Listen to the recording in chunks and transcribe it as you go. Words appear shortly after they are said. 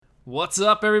What's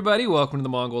up, everybody? Welcome to the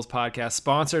Mongols podcast,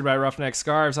 sponsored by Roughneck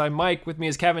Scarves. I'm Mike. With me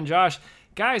is Kevin, Josh.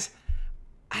 Guys,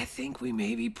 I think we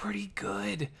may be pretty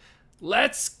good.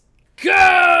 Let's go!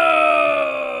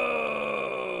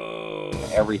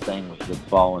 Everything was just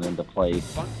falling into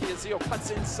place. Funky Azio cuts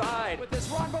inside with this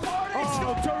run. Velarde.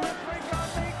 Oh, terrific on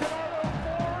the Colorado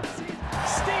Forbes.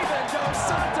 Steven Dos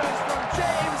Santos from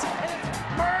James. And it's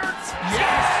Mertz.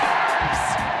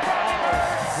 Yes!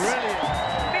 Brilliant.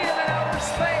 Meet him in outer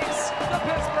space. The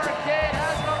Pittsburgh Kid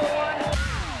has number one.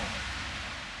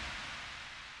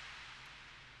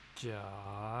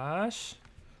 Josh?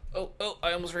 Oh,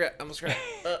 I almost forgot.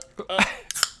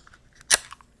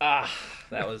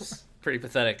 That was pretty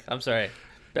pathetic. I'm sorry.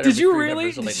 Did you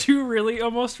really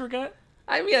almost forget?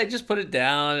 I mean, I just put it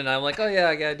down, and I'm like, oh, yeah,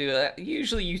 I gotta do it.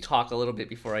 Usually you talk a little bit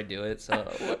before I do it,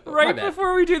 so... Right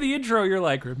before we do the intro, you're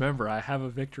like, remember, I have a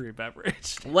victory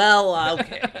beverage. Well,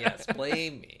 okay, yes,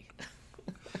 blame me.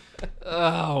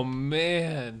 Oh,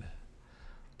 man.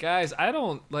 Guys, I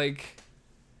don't, like...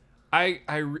 I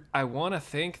want to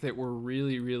think that we're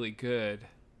really, really good,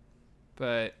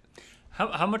 but...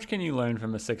 How much can you learn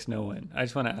from a 6-0 win? I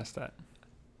just want to ask that.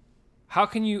 How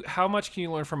much can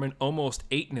you learn from an almost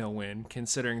 8-0 win,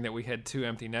 considering that we had 2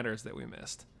 empty netters that we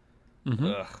missed? Mm-hmm.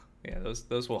 Ugh. Yeah,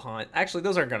 those will haunt. Actually,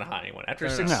 those aren't going to haunt anyone. After a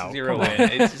No, 6-0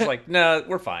 win, it's just like, no,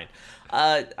 we're fine.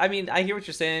 I mean, I hear what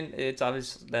you're saying. It's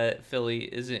obvious that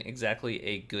Philly isn't exactly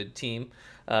a good team,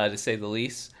 to say the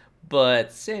least. But at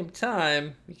the same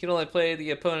time, you can only play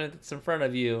the opponent that's in front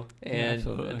of you, and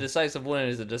a decisive win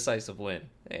is a decisive win.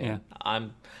 And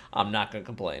I'm not going to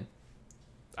complain.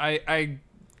 I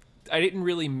didn't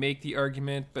really make the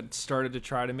argument, but started to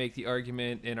try to make the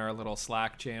argument in our little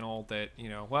Slack channel that,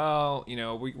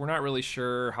 we're not really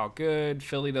sure how good.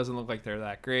 Philly doesn't look like they're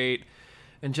that great.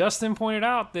 And Justin pointed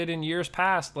out that in years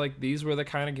past, like, these were the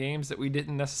kind of games that we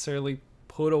didn't necessarily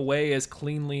put away as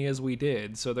cleanly as we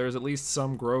did. So there's at least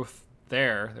some growth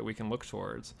there that we can look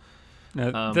towards.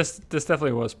 No, this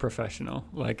definitely was professional.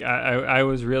 Like, I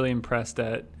was really impressed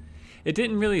that it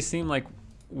didn't really seem like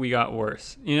we got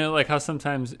worse. You know, like how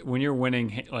sometimes when you're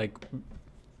winning, like,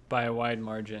 by a wide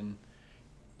margin,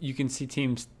 you can see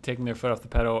teams taking their foot off the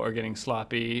pedal or getting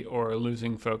sloppy or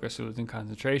losing focus or losing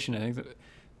concentration. I think that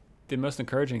the most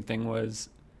encouraging thing was,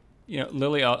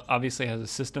 Lily obviously has a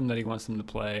system that he wants them to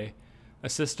play, a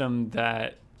system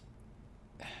that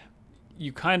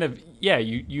you kind of,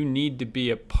 you need to be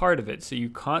a part of it. So you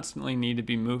constantly need to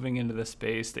be moving into the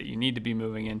space that you need to be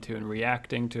moving into and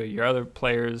reacting to your other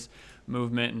players'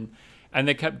 movement. And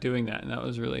they kept doing that, and that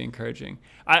was really encouraging.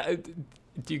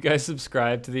 Do you guys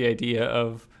subscribe to the idea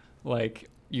of, like,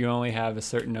 you only have a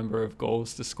certain number of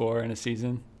goals to score in a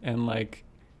season? And, like,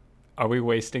 are we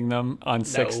wasting them on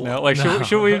 6-0? Like,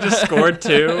 should we have just scored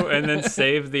 2 and then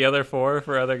save the other 4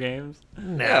 for other games?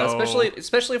 No. Yeah,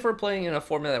 especially if we're playing in a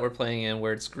format that we're playing in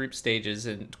where it's group stages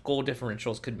and goal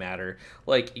differentials could matter.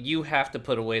 Like, you have to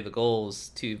put away the goals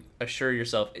to assure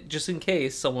yourself, just in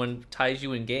case someone ties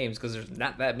you in games, because there's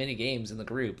not that many games in the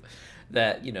group,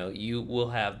 that, you will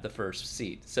have the first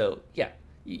seed. So, yeah,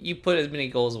 you put as many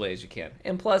goals away as you can.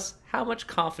 And plus, how much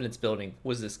confidence building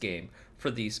was this game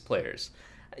for these players?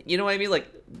 You know what I mean?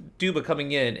 Like, Duba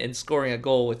coming in and scoring a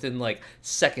goal within, like,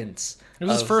 seconds. It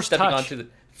was his first touch.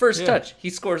 Touch, he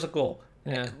scores a goal.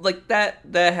 Yeah. Like, that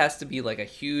has to be, like, a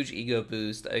huge ego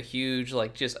boost, a huge,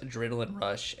 like, just adrenaline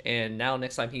rush. And now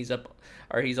next time he's on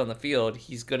the field,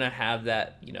 he's going to have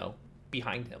that,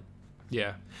 behind him.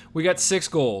 Yeah. We got 6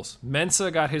 goals.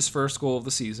 Mensah got his first goal of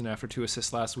the season after 2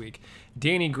 assists last week.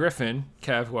 Danny Griffin,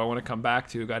 Kev, who I want to come back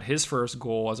to, got his first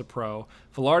goal as a pro.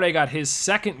 Velarde got his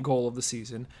second goal of the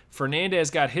season. Fernandez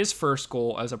got his first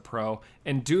goal as a pro.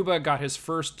 And Duba got his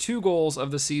first 2 goals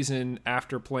of the season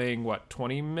after playing,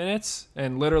 20 minutes?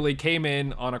 And literally came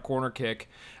in on a corner kick.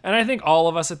 And I think all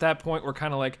of us at that point were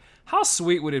kind of like, how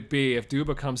sweet would it be if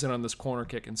Duba comes in on this corner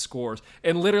kick and scores?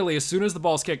 And literally, as soon as the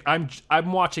ball's kicked,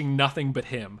 I'm watching nothing but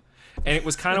him. And it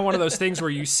was kind of one of those things where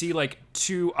you see, like,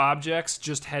 2 objects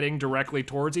just heading directly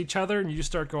towards each other, and you just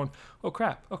start going, oh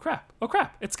crap,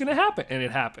 it's going to happen. And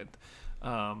it happened.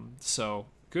 So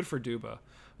good for Duba.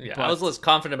 Yeah, I was less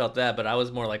confident about that, but I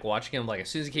was more like watching him. Like, as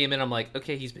soon as he came in, I'm like,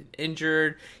 okay, he's been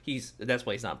injured. That's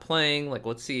why he's not playing. Like,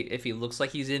 let's see if he looks like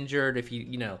he's injured. If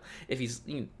if he's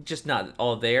just not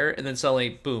all there, and then suddenly,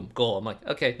 boom, goal. I'm like,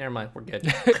 okay, never mind, we're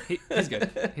good.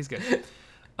 He's good.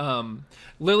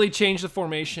 Lily changed the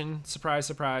formation. Surprise,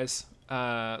 surprise.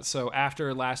 So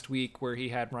after last week where he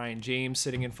had Ryan James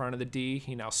sitting in front of the D,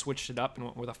 he now switched it up and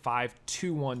went with a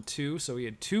 5-2-1-2. So he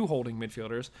had two holding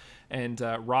midfielders, and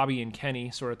Robbie and Kenny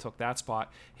sort of took that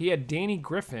spot. He had Danny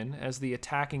Griffin as the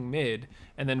attacking mid,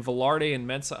 and then Velarde and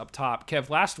Mensah up top. Kev,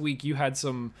 last week you had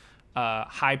some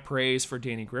high praise for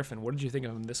Danny Griffin. What did you think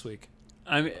of him this week?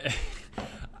 I mean,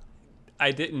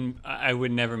 I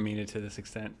would never mean it to this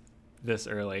extent this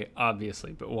early,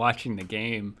 obviously, but watching the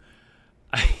game,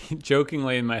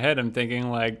 jokingly in my head, I'm thinking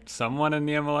like someone in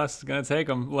the MLS is gonna take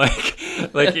him, like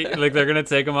they're gonna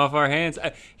take him off our hands.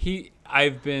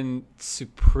 I've been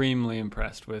supremely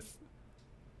impressed with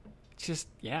just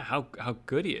how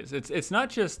good he is. It's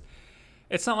not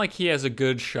like he has a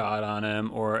good shot on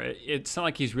him, or it's not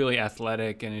like he's really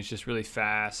athletic and is just really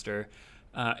fast, or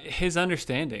his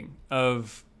understanding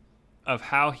of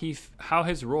how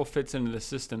his role fits into the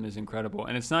system is incredible.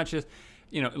 And it's not just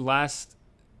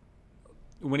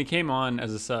when he came on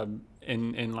as a sub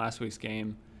in last week's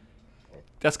game,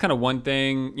 that's kind of one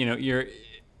thing.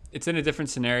 It's in a different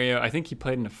scenario. I think he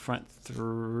played in the front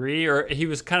three, or he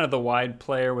was kind of the wide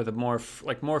player with a more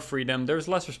freedom. There was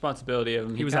less responsibility of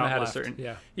him. He was kind out of had left. a certain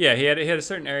yeah. He had a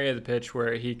certain area of the pitch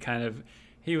where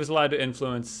he was allowed to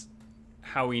influence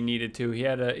how he needed to. He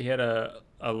had a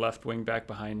left wing back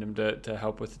behind him to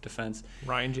help with the defense.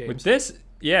 Ryan James. With this,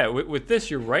 with this,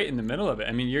 you're right in the middle of it.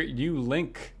 I mean, you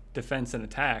link defense and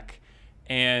attack,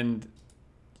 and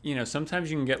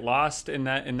sometimes you can get lost in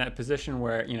that position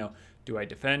where do I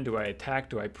defend, do I attack,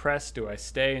 do I press, do I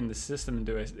stay in the system, and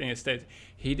do I stay?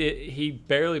 He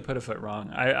barely put a foot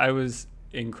wrong. I was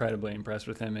incredibly impressed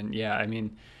with him, and I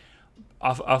mean,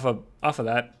 off of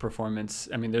that performance,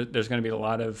 I mean, there's going to be a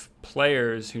lot of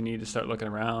players who need to start looking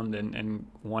around and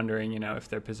wondering if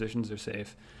their positions are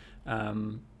safe,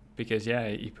 because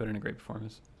he put in a great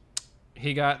performance.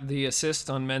 He got the assist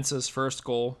on Mensah's first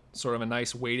goal, sort of a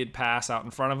nice weighted pass out in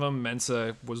front of him.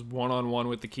 Mensah was one-on-one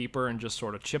with the keeper and just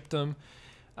sort of chipped him.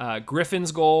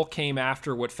 Griffin's goal came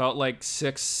after what felt like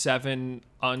 6-7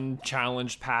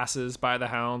 unchallenged passes by the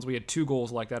Hounds. We had two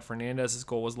goals like that. Fernandez's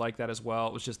goal was like that as well.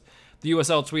 It was just the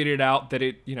USL tweeted out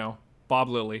that Bob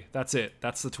Lilly, that's it.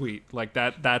 That's the tweet. Like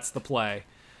that's the play.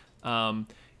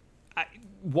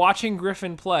 Watching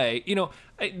Griffin play,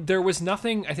 there was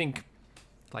nothing, I think,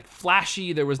 like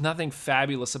flashy. There was nothing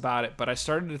fabulous about it, but I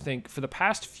started to think for the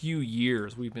past few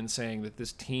years we've been saying that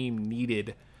this team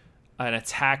needed an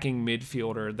attacking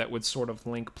midfielder that would sort of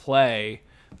link play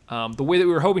the way that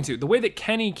we were hoping to, the way that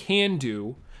Kenny can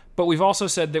do. But we've also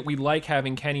said that we like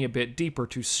having Kenny a bit deeper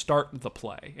to start the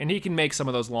play, and he can make some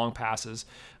of those long passes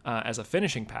as a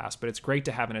finishing pass, but it's great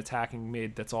to have an attacking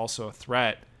mid that's also a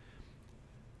threat.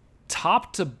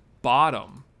 Top to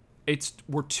bottom,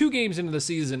 we're 2 games into the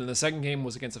season, and the second game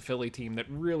was against a Philly team that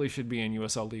really should be in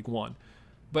USL League One.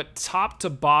 But top to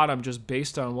bottom, just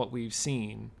based on what we've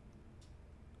seen,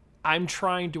 I'm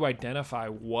trying to identify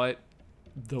what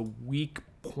the weak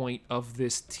point of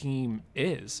this team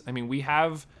is. I mean, we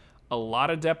have a lot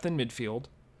of depth in midfield.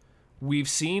 We've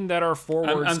seen that our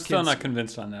forwards... I'm still not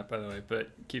convinced on that, by the way, but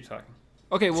keep talking.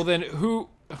 Okay, well then who...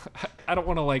 I don't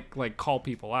want to like call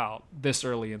people out this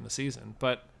early in the season,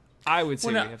 but I would say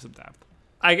we have some depth.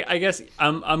 I guess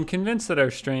I'm convinced that our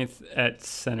strength at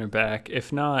center back,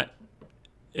 if not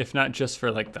just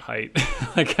for like the height,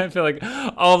 like I feel like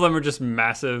all of them are just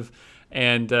massive,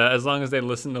 and as long as they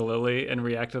listen to Lilly and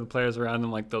react to the players around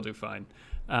them, like they'll do fine.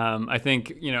 I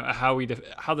think how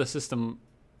the system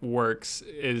works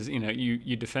is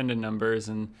you defend in numbers,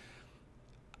 and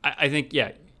I think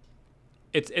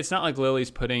it's not like Lilly's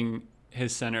putting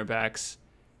his center backs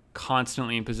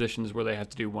constantly in positions where they have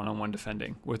to do one-on-one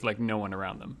defending with like no one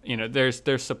around them.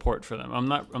 There's support for them. I'm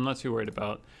not too worried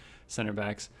about center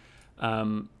backs.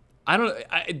 I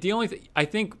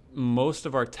think most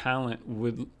of our talent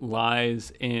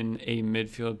lies in a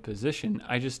midfield position.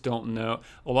 I just don't know.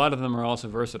 A lot of them are also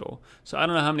versatile. So I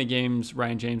don't know how many games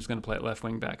Ryan James is going to play at left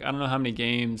wing back. I don't know how many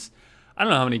games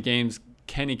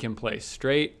Kenny can play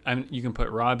straight. You can put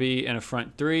Robbie in a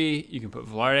front three. You can put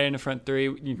Velarde in a front three.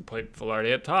 You can play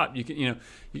Velarde up top. You can,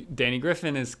 Danny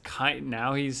Griffin is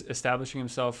now he's establishing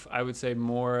himself, I would say,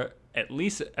 more at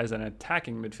least as an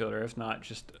attacking midfielder, if not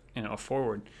just a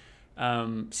forward.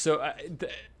 And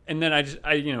then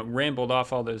I rambled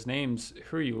off all those names.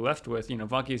 Who are you left with?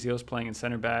 Vanke Ziel's playing in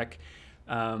center back.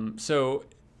 So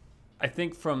I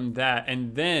think from that,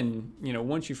 and then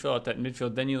once you fill out that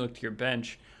midfield, then you look to your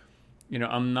bench.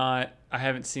 I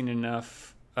haven't seen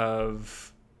enough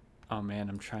of. Oh man,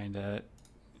 I'm trying to.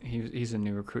 He's a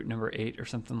new recruit, number 8 or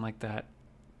something like that.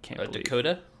 Can't believe.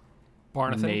 Dakota?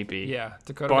 Barnathan? Maybe. Yeah,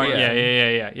 Dakota.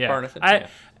 Yeah. Barnathan,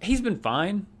 He's been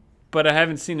fine. but I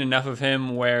haven't seen enough of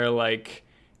him where, like,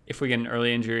 if we get an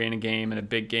early injury in a game, in a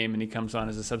big game, and he comes on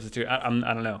as a substitute, I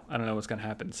don't know. I don't know what's going to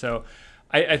happen. So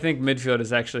I think midfield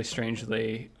is actually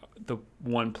strangely the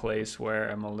one place where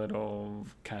I'm a little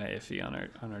kind of iffy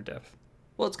on our depth.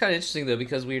 Well, it's kind of interesting, though,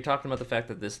 because we were talking about the fact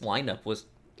that this lineup was...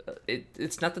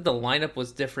 It's not that the lineup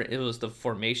was different. It was the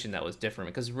formation that was different.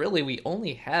 Because really, we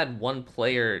only had one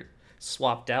player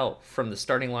swapped out from the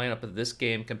starting lineup of this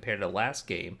game compared to last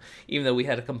game, even though we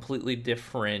had a completely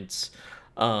different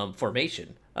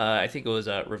formation. I think it was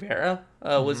Rivera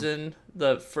was in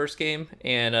the first game,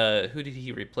 and who did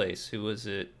he replace? Who was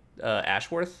it?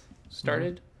 Ashworth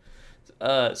started.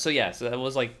 So that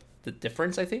was like the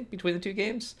difference, I think, between the two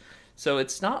games. So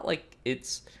it's not like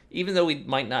it's, even though we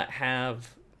might not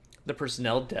have the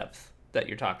personnel depth that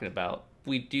you're talking about,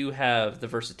 we do have the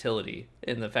versatility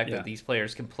in the fact that these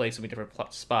players can play so many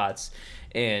different spots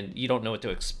and you don't know what to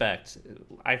expect.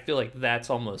 I feel like that's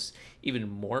almost even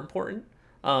more important,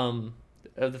 of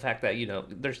the fact that,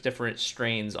 there's different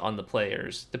strains on the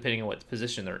players depending on what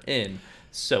position they're in.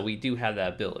 So we do have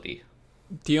that ability.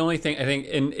 The only thing I think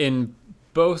in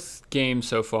both games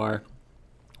so far,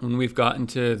 when we've gotten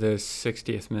to the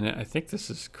 60th minute, I think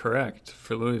this is correct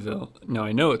for Louisville. No,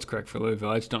 I know it's correct for Louisville.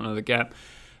 I just don't know the gap.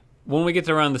 When we get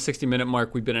to around the 60-minute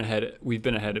mark, we've been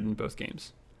ahead in both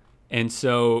games. And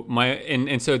so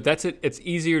so that's it. It's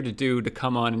easier to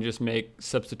come on and just make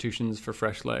substitutions for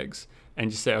fresh legs and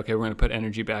just say, okay, we're going to put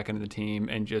energy back into the team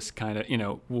and just kind of,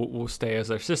 we'll stay as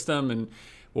our system and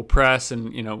we'll press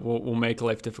and, we'll make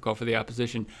life difficult for the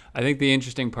opposition. I think the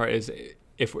interesting part is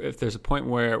if there's a point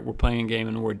where we're playing a game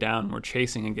and we're down, we're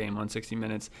chasing a game on 60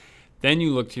 minutes, then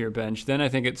you look to your bench. Then I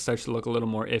think it starts to look a little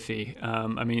more iffy.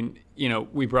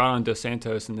 We brought on Dos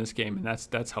Santos in this game, and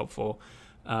that's helpful.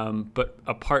 But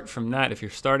apart from that, if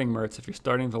you're starting Mertz, if you're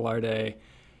starting Velarde,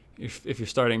 if you're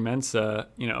starting Mensah,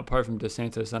 apart from Dos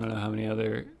Santos, I don't know how many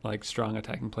other strong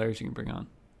attacking players you can bring on.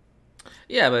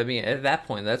 Yeah, but at that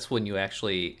point, that's when you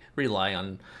actually rely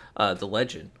on the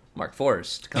legend, Mark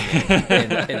Forrest, to come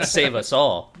in and save us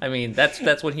all.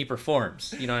 That's when he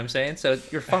performs. You know what I'm saying? So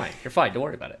you're fine. Don't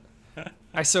worry about it.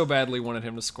 I so badly wanted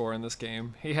him to score in this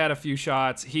game. He had a few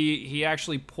shots. He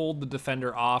actually pulled the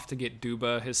defender off to get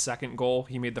Duba his second goal.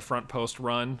 He made the front post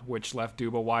run, which left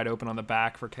Duba wide open on the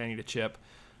back for Kenny to chip.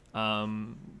 I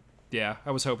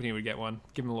was hoping he would get one.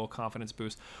 Give him a little confidence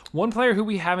boost. One player who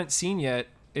we haven't seen yet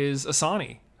is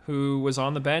Asani, who was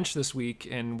on the bench this week,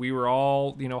 and we were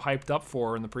all, hyped up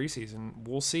for in the preseason.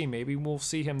 We'll see. Maybe we'll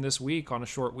see him this week on a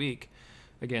short week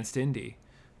against Indy.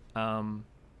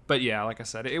 But yeah, like I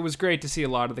said, it was great to see a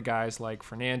lot of the guys like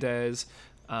Fernandez,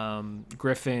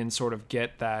 Griffin sort of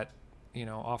get that, I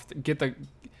don't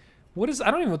even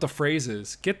know what the phrase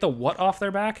is. Get the what off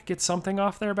their back? Get something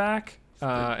off their back?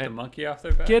 The monkey off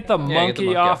their back? Get the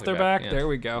monkey off their back. Yeah. There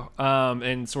we go.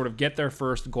 And sort of get their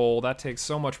first goal. That takes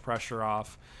so much pressure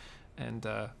off. And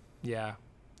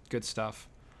good stuff.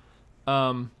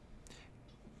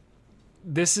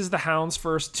 This is the Hounds'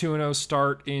 first 2-0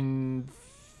 start in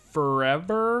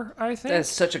forever, I think. That's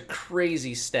such a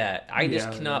crazy stat. I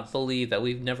just cannot believe that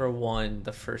we've never won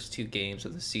the first two games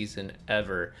of the season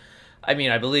ever. I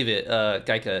believe it.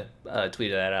 Geika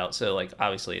tweeted that out, so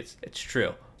obviously it's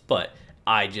true. But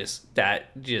that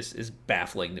just is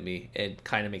baffling to me. It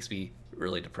kind of makes me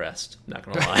really depressed. Not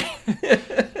gonna lie.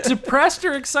 Depressed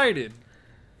or excited?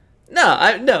 No,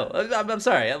 I'm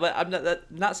sorry. I'm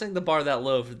not saying the bar that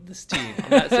low for this team. I'm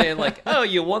not saying oh,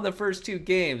 you won the first two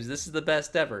games, this is the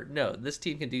best ever. No, this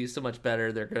team can do so much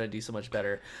better. They're going to do so much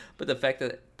better. But the fact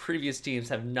that previous teams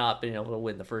have not been able to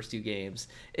win the first two games,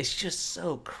 it's just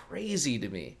so crazy to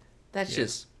me. That's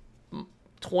just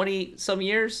 20 some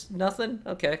years, nothing.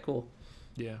 Okay, cool.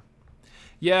 Yeah,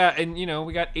 and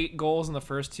we got 8 goals in the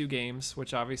first two games,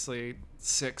 which obviously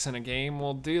 6 in a game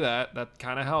will do that. That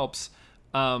kind of helps.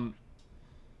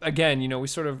 Again, we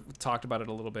sort of talked about it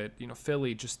a little bit.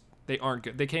 Philly they aren't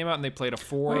good. They came out and they played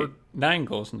 9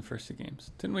 goals in the first two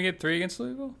games. Didn't we get 3 against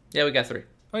Louisville? Yeah, we got 3.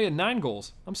 Oh yeah, 9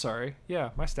 goals. I'm sorry.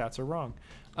 Yeah, my stats are wrong.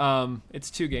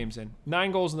 It's 2 games in.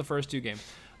 9 goals in the first 2 games.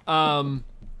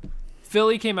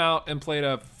 Philly came out and played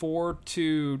a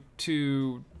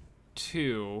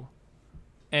 4-2-2-2,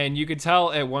 and you could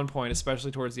tell at one point, especially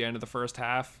towards the end of the first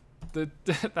half, the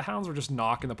Hounds were just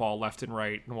knocking the ball left and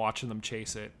right and watching them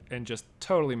chase it and just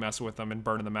totally messing with them and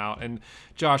burning them out. And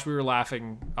Josh, we were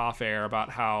laughing off air about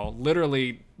how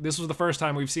literally this was the first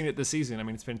time we've seen it this season.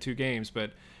 It's been 2 games,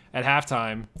 but at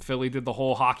halftime, Philly did the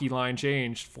whole hockey line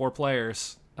change, 4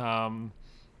 players, swapping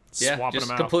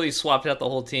them out. Completely swapped out the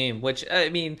whole team, which,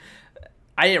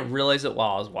 I didn't realize it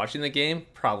while I was watching the game,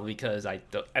 probably because I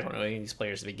don't know any of these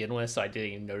players to begin with, so I didn't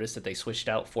even notice that they switched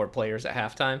out 4 players at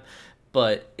halftime.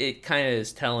 But it kind of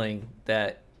is telling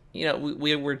that,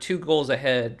 we were 2 goals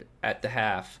ahead at the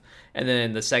half, and then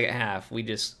in the second half, we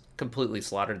just completely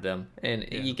slaughtered them. And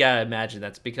you got to imagine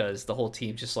that's because the whole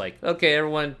team just like, okay,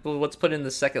 everyone, let's put in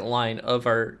the second line of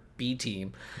our B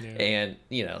team. Yeah.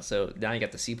 And, so now you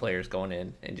got the C players going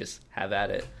in and just have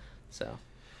at it. So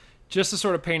just to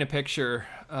sort of paint a picture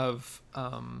of,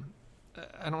 I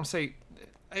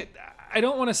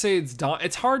don't want to say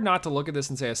it's hard not to look at this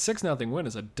and say a 6-0 win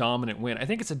is a dominant win. I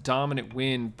think it's a dominant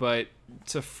win, but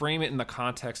to frame it in the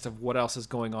context of what else is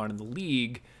going on in the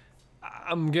league,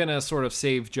 I'm going to sort of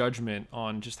save judgment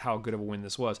on just how good of a win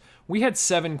this was. We had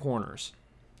 7 corners.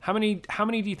 How many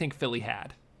do you think Philly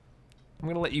had? I'm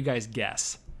going to let you guys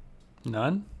guess.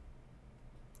 None?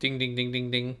 Ding, ding, ding,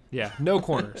 ding, ding. Yeah, no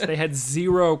corners. They had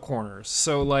 0 corners.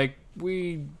 So,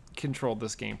 we controlled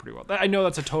this game pretty well. I know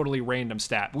that's a totally random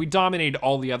stat. We dominated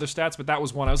all the other stats, but that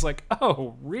was one I was like,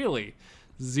 oh, really?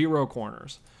 0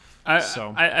 corners. I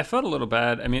felt a little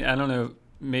bad. I mean, I don't know.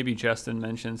 Maybe Justin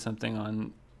mentioned something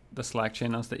on the Slack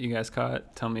channels that you guys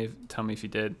caught. Tell me if you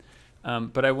did.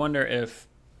 But I wonder if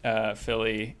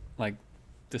Philly,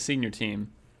 the senior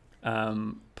team,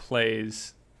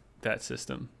 plays that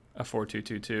system, a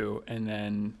 4-2-2-2, and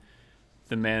then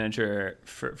the manager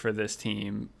for this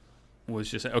team was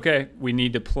just, okay, we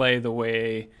need to play the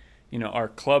way our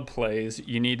club plays.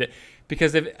 You need to,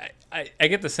 because if I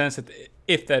get the sense that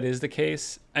if that is the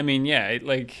case, I mean, yeah,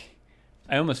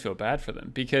 I almost feel bad for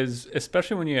them, because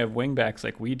especially when you have wingbacks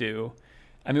like we do,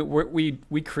 I mean,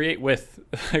 we create with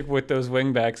those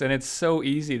wingbacks, and it's so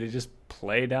easy to just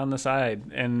play down the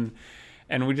side, and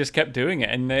we just kept doing it,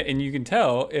 and you can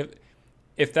tell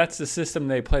if that's the system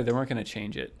they play, they weren't going to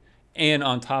change it. And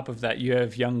on top of that, you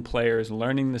have young players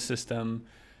learning the system,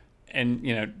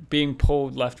 and being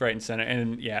pulled left, right, and center,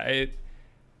 and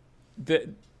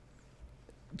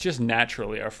just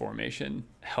naturally our formation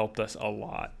helped us a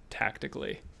lot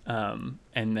tactically. And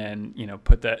then,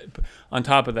 put that on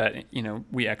top of that,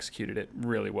 we executed it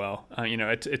really well.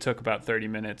 It took about 30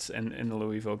 minutes in the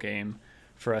Louisville game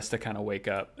for us to kind of wake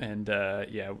up. And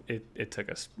it took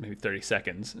us maybe 30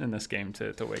 seconds in this game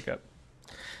to wake up.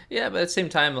 Yeah, but at the same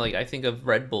time, I think of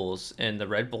Red Bulls, and the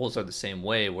Red Bulls are the same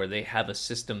way, where they have a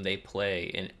system they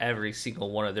play, and every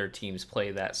single one of their teams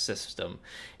play that system.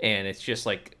 And it's just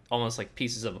almost like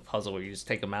pieces of a puzzle where you just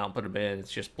take them out, put them in,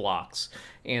 it's just blocks.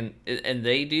 And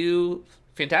they do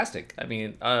fantastic. I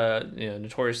mean,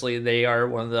 notoriously, they are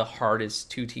one of the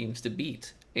hardest 2 teams to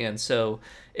beat. And so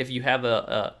if you have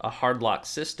a hard lock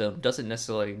system, doesn't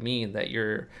necessarily mean that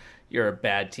you're a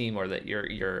bad team or that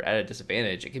you're at a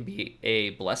disadvantage. It can be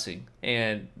a blessing,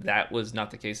 and that was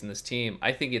not the case in this team.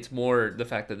 I think it's more the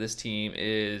fact that this team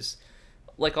is,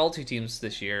 like all 2 teams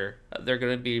this year, they're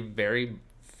going to be very,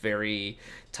 very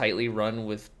tightly run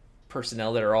with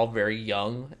personnel that are all very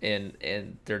young,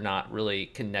 and they're not really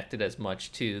connected as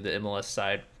much to the MLS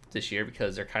side this year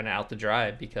because they're kind of out to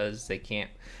dry because they can't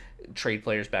trade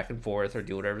players back and forth or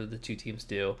do whatever the 2 teams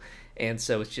do. And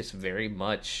so it's just very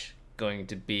much going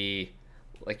to be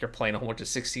like you're playing a whole bunch of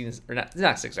 16 or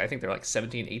not 16, I think they're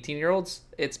 17, 18-year-olds.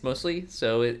 It's mostly,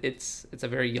 so it's a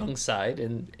very young side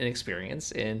and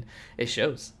inexperience, and it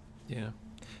shows. Yeah.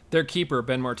 Their keeper,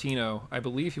 Ben Martino, I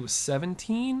believe he was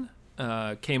 17,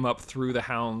 came up through the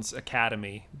Hounds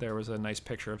Academy. There was a nice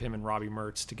picture of him and Robbie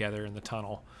Mertz together in the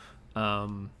tunnel.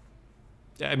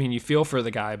 I mean, you feel for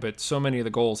the guy, but so many of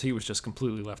the goals, he was just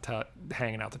completely left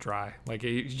hanging out to dry.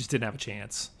 He just didn't have a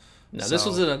chance. No, this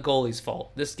wasn't a goalie's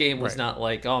fault. This game was not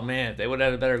oh man, if they would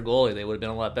have had a better goalie, they would have been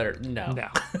a lot better. No.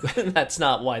 That's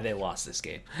not why they lost this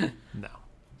game. No.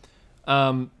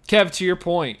 Kev, to your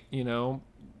point,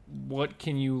 what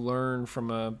can you learn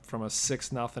from a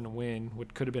 6-0 win?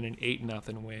 What could have been an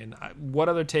 8-0 win? What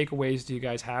other takeaways do you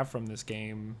guys have from this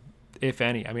game, if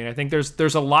any? I mean, I think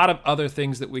there's a lot of other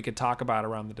things that we could talk about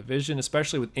around the division,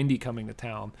 especially with Indy coming to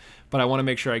town. But I want to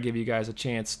make sure I give you guys a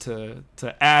chance to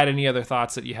add any other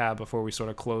thoughts that you have before we sort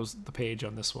of close the page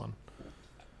on this one.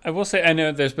 I will say, I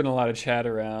know there's been a lot of chat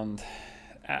around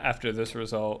after this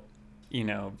result,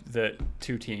 the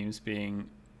 2 teams being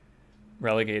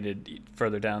relegated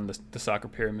further down the soccer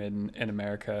pyramid in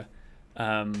America.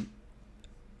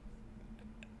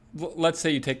 Let's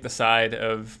say you take the side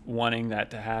of wanting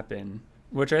that to happen,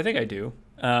 which I think I do.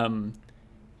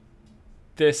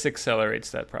 This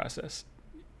accelerates that process.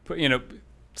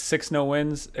 6-0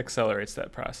 wins accelerates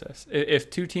that process.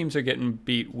 If 2 teams are getting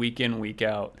beat week in, week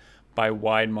out by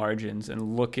wide margins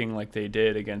and looking like they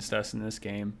did against us in this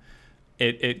game,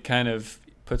 it kind of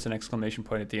puts an exclamation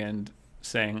point at the end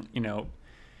saying,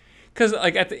 Because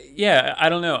like I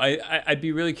don't know. I'd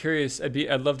be really curious.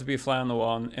 I'd love to be a fly on the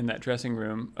wall in that dressing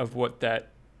room of what that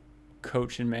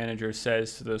coach and manager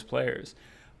says to those players.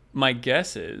 My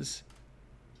guess is,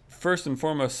 first and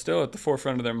foremost, still at the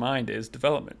forefront of their mind is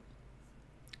development.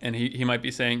 And he might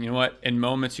be saying, you know what, in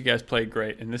moments you guys played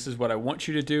great, and this is what I want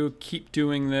you to do. Keep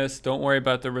doing this. Don't worry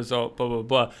about the result, blah, blah,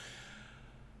 blah.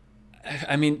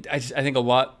 I mean, I think a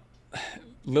lot,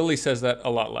 Lily says that a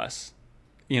lot less.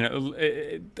 You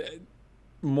know,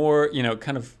 more, you know,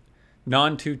 kind of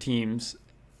non-two teams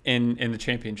in the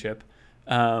championship.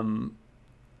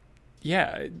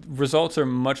 Yeah, results are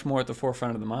much more at the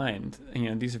forefront of the mind. You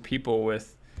know, these are people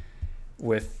with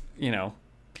you know,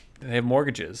 they have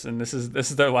mortgages, and this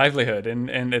is their livelihood,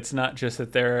 and it's not just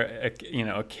that they're a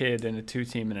kid in a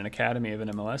 2-team in an academy of an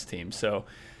MLS team. So,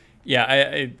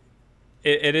 yeah,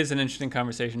 it is an interesting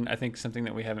conversation. I think something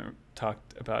that we haven't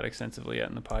talked about extensively yet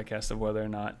in the podcast of whether or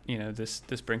not, you know, this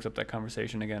brings up that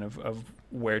conversation again of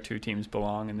where 2 teams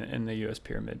belong in the U.S.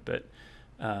 pyramid. But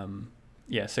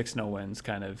 6-0 wins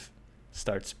kind of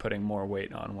starts putting more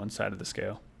weight on one side of the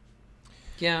scale.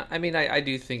 Yeah, I mean, I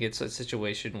do think it's a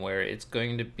situation where it's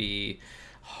going to be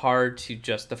hard to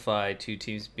justify 2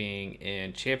 teams being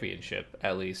in championship,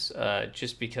 at least,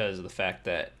 just because of the fact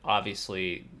that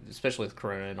obviously, especially with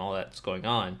Corona and all that's going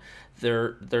on,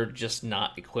 they're just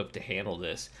not equipped to handle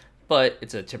this. But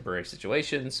it's a temporary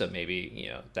situation, so maybe, you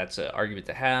know, that's an argument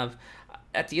to have.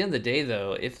 At the end of the day,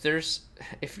 though,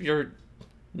 if you're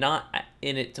not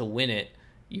in it to win it,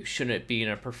 you shouldn't be in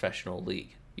a professional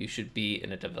league. You should be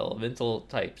in a developmental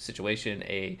type situation,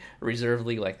 a reserve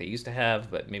league like they used to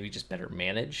have, but maybe just better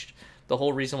managed. The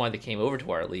whole reason why they came over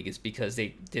to our league is because they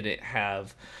didn't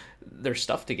have their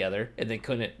stuff together, and they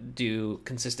couldn't do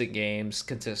consistent games,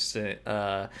 consistent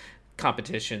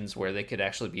competitions where they could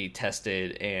actually be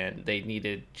tested, and they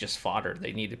needed just fodder.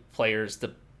 They needed players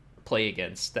to play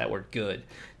against that were good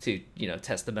to, you know,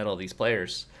 test the mettle of these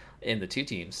players in the 2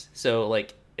 teams. So,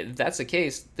 like, if that's the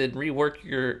case, then rework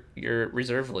your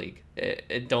reserve league.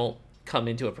 And don't come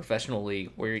into a professional league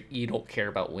where you don't care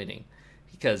about winning,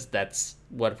 because that's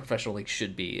what a professional league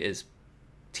should be, is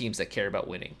teams that care about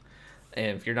winning.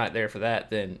 And if you're not there for that,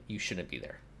 then you shouldn't be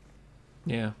there.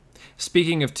 Yeah.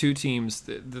 Speaking of 2 teams,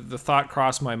 the thought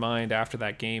crossed my mind after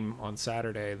that game on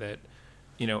Saturday that,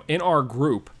 you know, in our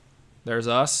group, there's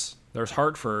us, there's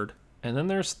Hartford, and then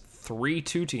there's 3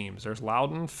 2 teams. There's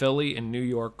Loudoun, Philly, and New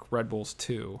York Red Bulls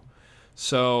 2.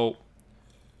 So,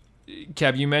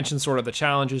 Kev, you mentioned sort of the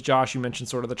challenges. Josh, you mentioned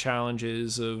sort of the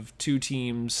challenges of 2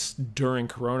 teams during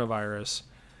coronavirus.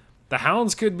 The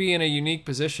Hounds could be in a unique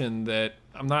position that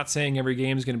I'm not saying every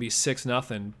game is going to be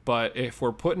 6-0, but if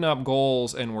we're putting up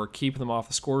goals and we're keeping them off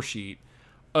the score sheet,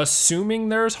 assuming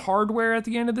there's hardware at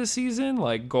the end of the season,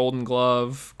 like Golden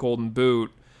Glove, Golden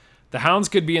Boot, the Hounds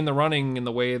could be in the running in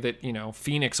the way that, you know,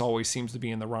 Phoenix always seems to be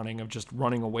in the running of just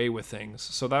running away with things.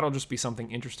 So that'll just be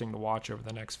something interesting to watch over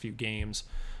the next few games.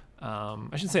 I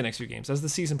shouldn't say next few games, as the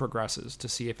season progresses, to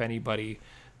see if anybody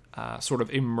sort of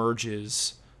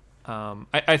emerges.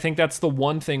 I think that's the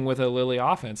one thing with a Lily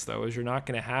offense, though, is you're not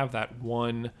going to have that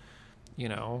one, you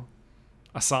know,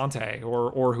 Asante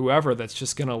or whoever that's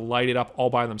just going to light it up all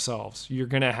by themselves. You're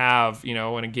going to have, you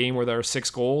know, in a game where there are 6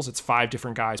 goals, it's 5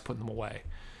 different guys putting them away.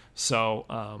 So,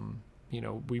 you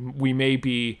know, we may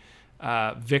be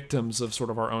victims of sort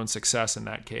of our own success in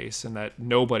that case, and that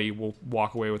nobody will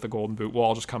walk away with a Golden Boot. We'll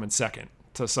all just come in second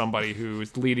to somebody who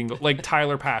is leading, like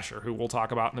Tyler Pasher, who we'll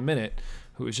talk about in a minute,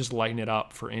 who is just lighting it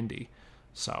up for Indy.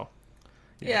 So,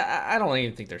 yeah, I don't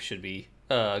even think there should be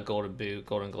Golden Boot,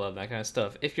 Golden Glove, that kind of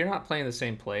stuff. If you're not playing the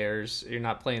same players, you're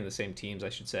not playing the same teams, I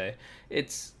should say,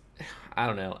 I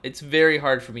don't know. It's very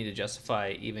hard for me to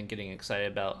justify even getting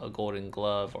excited about a Golden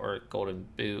Glove or a Golden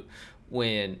Boot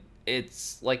when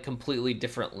it's like completely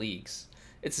different leagues.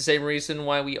 It's the same reason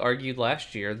why we argued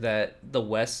last year that the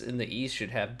West and the East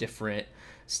should have different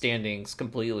standings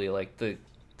completely. Like the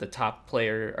top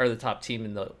player or the top team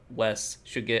in the West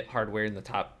should get hardware and the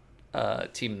top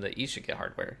team in the East should get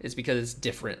hardware. It's because it's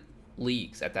different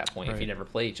leagues at that point, right, if you never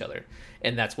play each other.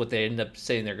 And that's what they end up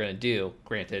saying they're going to do.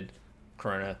 Granted,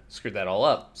 Corona screwed that all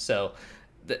up, so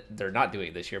they're not doing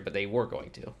it this year, but they were going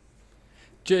to.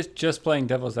 Just playing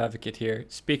devil's advocate here,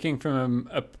 speaking from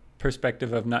a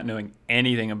perspective of not knowing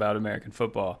anything about American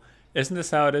football, isn't this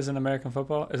how it is in American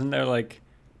football? Isn't there like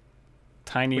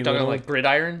tiny We're talking little... like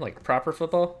gridiron, like proper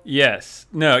football? Yes.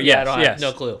 No, yeah, yes, I don't yes.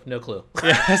 have no clue.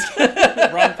 Yes.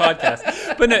 Wrong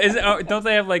podcast. But no, don't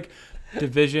they have like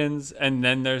divisions, and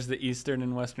then there's the Eastern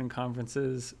and Western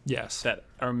conferences Yes. that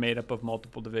are made up of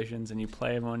multiple divisions, and you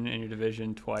play one in your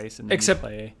division twice, and then Except you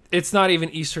play. it's not even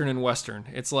Eastern and Western.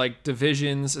 It's like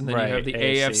divisions, and then you Right, have the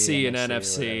AFC, AFC and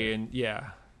NFC, NFC, and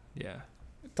yeah.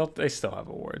 They still have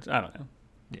awards. I don't know.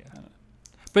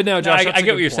 But no, Josh, I that's a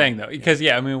get what good you're point. saying though, because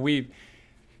I mean,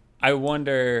 I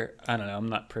wonder. I don't know. I'm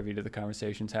not privy to the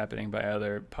conversations happening by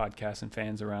other podcasts and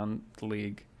fans around the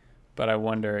league, but I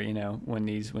wonder, when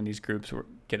these groups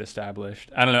get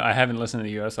established. I don't know. I haven't listened to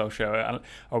the USL show.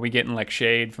 Are we getting like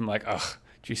shade from like, oh,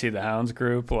 did you see the Hounds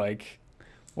group? Like,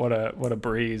 what a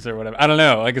breeze or whatever. I don't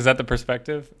know. Like, is that the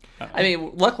perspective? I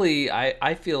mean, luckily,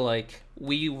 I feel like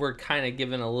we were kind of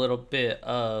given a little bit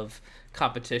of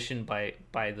competition by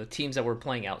the teams that were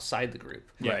playing outside the group.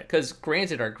 Right. Because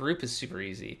granted, our group is super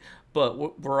easy,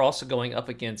 but we're also going up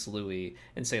against Louis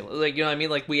and St. Like, you know what I mean?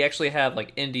 Like, we actually have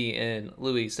like Indy and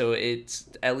Louis, so it's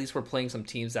at least we're playing some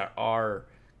teams that are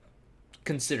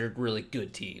considered really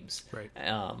good teams. Right.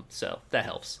 So that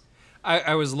helps.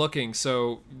 I was looking.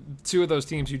 So 2 of those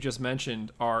teams you just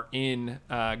mentioned are in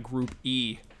Group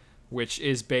E, which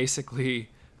is basically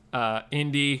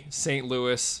Indy, St.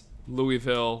 Louis,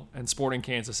 Louisville, and Sporting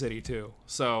Kansas City too.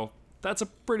 So that's a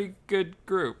pretty good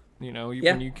group. Yeah.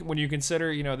 When you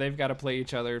consider, they've got to play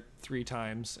each other 3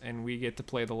 times, and we get to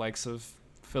play the likes of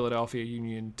Philadelphia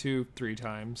Union 3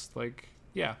 times. Like,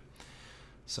 yeah.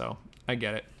 So I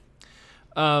get it.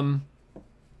 I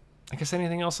guess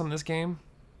anything else on this game?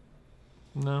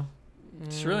 No.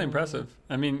 It's really impressive.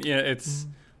 I mean, it's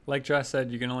like Josh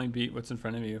said, you can only beat what's in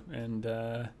front of you, and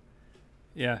I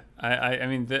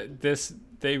mean,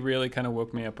 they really kind of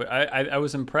woke me up. But I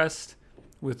was impressed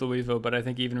with Louisville, but I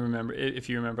think if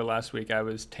you remember last week, I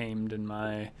was tamed in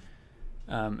my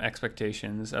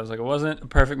expectations. I was like, it wasn't a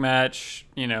perfect match.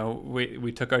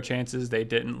 We took our chances. They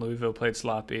didn't. Louisville played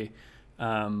sloppy,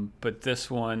 but this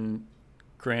one,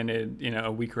 granted,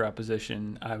 a weaker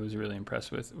opposition, I was really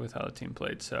impressed with how the team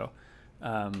played. So,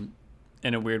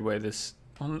 in a weird way,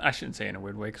 I shouldn't say in a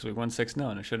weird way because we won 6-0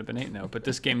 and it should have been 8-0, but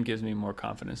this game gives me more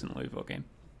confidence in the Louisville game.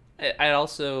 I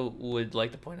also would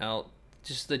like to point out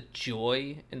just the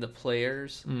joy in the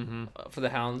players for the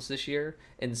Hounds this year,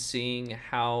 and seeing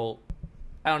how,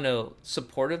 I don't know,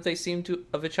 supportive they seem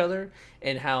of each other,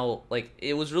 and how like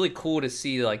it was really cool to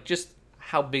see like just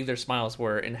how big their smiles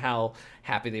were and how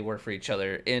happy they were for each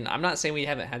other. And I'm not saying we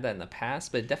haven't had that in the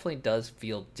past, but it definitely does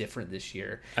feel different this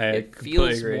year. It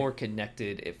feels agree. more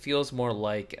connected. It feels more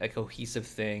like a cohesive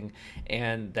thing,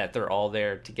 and that they're all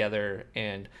there together.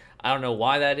 And I don't know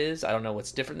why that is. I don't know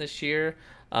what's different this year.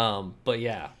 But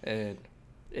yeah, and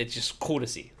it's just cool to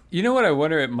see. You know what I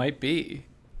wonder it might be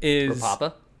is For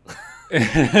Papa?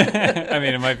 I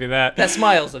mean, it might be that. That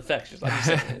smile's infectious. I'm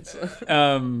just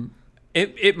saying.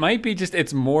 It might be just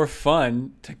it's more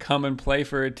fun to come and play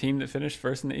for a team that finished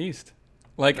first in the East.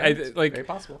 Like Very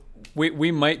possible.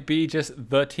 We might be just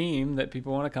the team that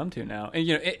people want to come to now.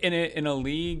 And in a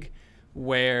league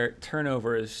where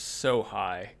turnover is so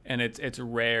high, and it's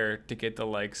rare to get the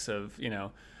likes of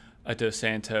a Dos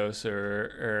Santos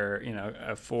or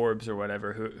a Forbes or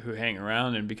whatever who hang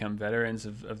around and become veterans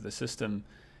of the system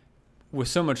with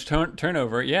so much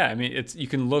turnover. Yeah, I mean you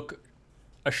can look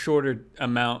a shorter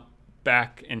amount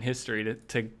back in history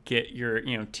to get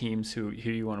your teams who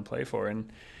you want to play for,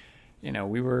 and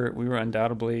we were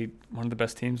undoubtedly one of the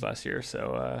best teams last year,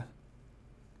 so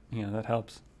that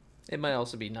helps. It might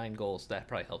also be 9 goals. That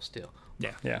probably helps too.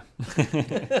 Yeah.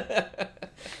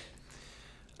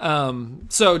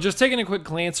 So just taking a quick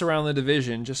glance around the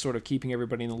division, just sort of keeping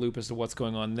everybody in the loop as to what's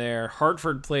going on there.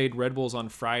 Hartford played Red Bulls on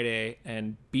Friday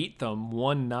and beat them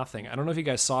 1-0. I don't know if you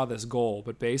guys saw this goal,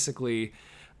 but basically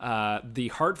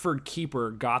the Hartford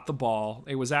keeper got the ball.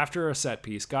 It was after a set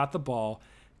piece, got the ball,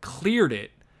 cleared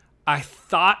it. I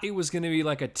thought it was going to be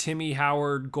like a Timmy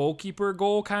Howard goalkeeper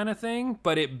goal kind of thing,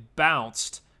 but it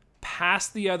bounced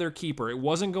past the other keeper. It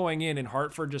wasn't going in, and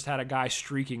Hartford just had a guy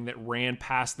streaking that ran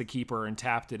past the keeper and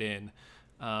tapped it in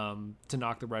to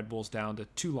knock the Red Bulls down to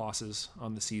 2 losses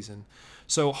on the season.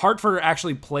 So Hartford are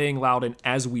actually playing Loudoun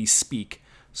as we speak.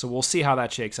 So we'll see how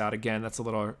that shakes out. Again, that's a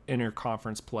little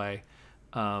interconference play.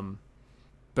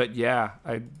 But yeah,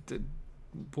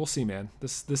 we'll see, man.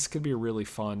 This could be a really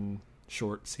fun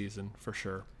short season for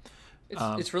sure.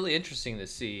 It's really interesting to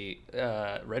see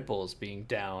Red Bulls being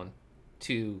down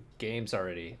 2 games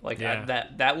already. Like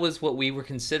that was what we were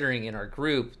considering in our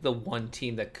group, the one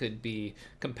team that could be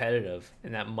competitive,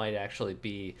 and that might actually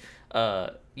be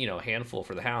a handful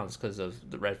for the Hounds because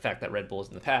of the fact that Red Bulls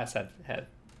in the past have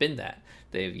been that.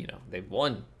 They've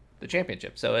won the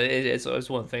championship. So it's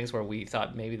one of the things where we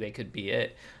thought maybe they could be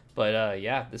it. But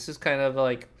this is kind of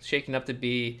like shaking up to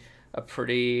be a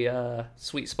pretty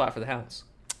sweet spot for the Hounds.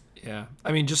 Yeah.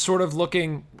 I mean, just sort of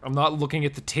looking, I'm not looking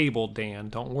at the table, Dan,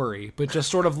 don't worry, but just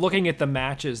sort of looking at the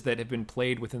matches that have been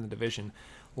played within the division.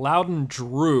 Loudoun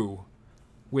drew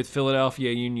with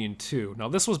Philadelphia Union 2. Now,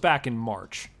 this was back in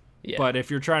March, but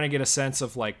if you're trying to get a sense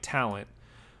of like talent,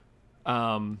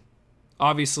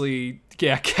 obviously,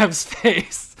 yeah, Kev's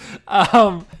face.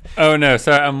 Oh no,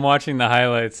 sorry, I'm watching the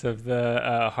highlights of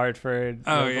the Hartford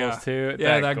goals too.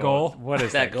 Yeah, that goal. What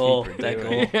is that that goal? keeper That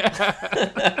doing? goal.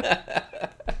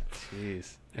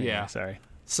 Jeez. Yeah. Anyway, sorry.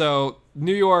 So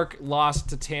New York lost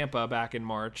to Tampa back in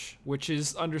March, which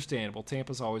is understandable.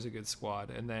 Tampa's always a good squad,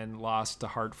 and then lost to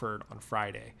Hartford on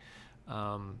Friday.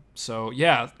 So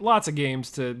yeah, lots of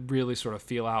games to really sort of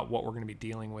feel out what we're going to be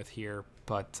dealing with here,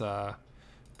 but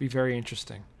be very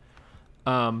interesting.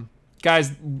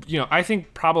 Guys, I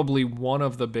think probably one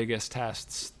of the biggest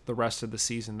tests the rest of the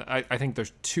season. I think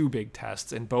there's two big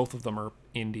tests, and both of them are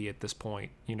Indy at this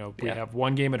point. We have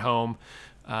one game at home,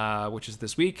 which is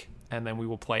this week, and then we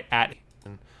will play at.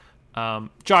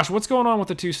 Josh, what's going on with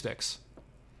the two sticks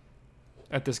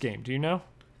at this game? Do you know?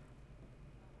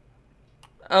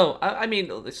 Oh, I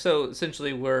mean, so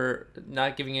essentially we're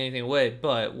not giving anything away,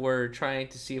 but we're trying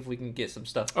to see if we can get some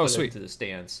stuff put into the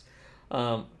stands.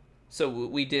 So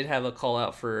we did have a call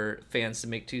out for fans to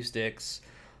make two sticks,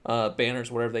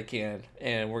 banners, whatever they can,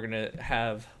 and we're going to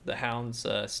have the Hounds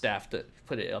staff to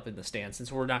put it up in the stands.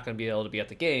 Since we're not going to be able to be at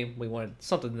the game, we wanted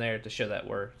something there to show that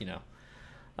we're,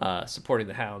 supporting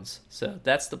the Hounds. So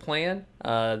that's the plan.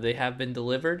 They have been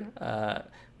delivered.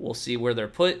 We'll see where they're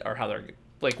put or how they're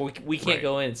like. We can't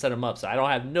go in and set them up, so I don't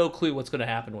have no clue what's going to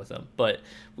happen with them. But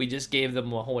we just gave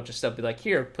them a whole bunch of stuff. Be like,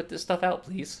 here, put this stuff out,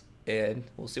 please, and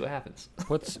we'll see what happens.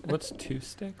 What's two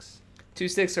sticks? Two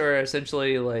sticks are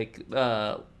essentially like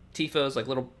tifos, like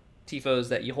little tifos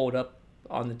that you hold up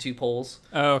on the two poles.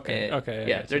 Oh, okay. And, Okay.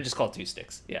 Yeah, they're just called two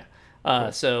sticks. Yeah.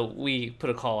 Cool. So we put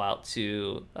a call out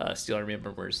to Steel Army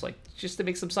members, like just to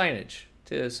make some signage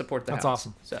to support the That's Hounds.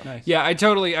 awesome. So Nice. Yeah,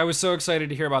 I was so excited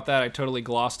to hear about that. I totally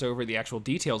glossed over the actual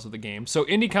details of the game. So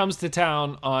Indy comes to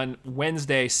town on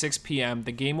Wednesday, 6 p.m.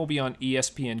 The game will be on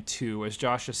ESPN2. As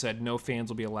Josh just said, no fans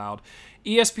will be allowed.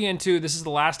 ESPN2, this is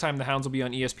the last time the Hounds will be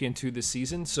on ESPN2 this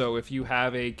season. So if you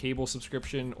have a cable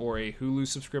subscription or a Hulu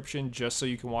subscription just so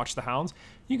you can watch the Hounds,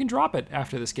 you can drop it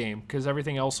after this game because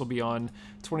everything else will be on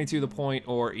 22 The Point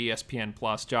or ESPN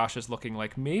Plus. Josh is looking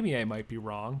like maybe I might be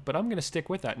wrong, but I'm going to stick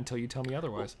with that until you tell me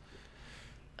otherwise.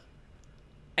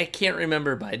 I can't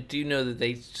remember, but I do know that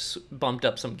they just bumped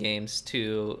up some games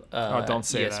to don't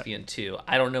say that. ESPN2.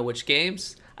 I don't know which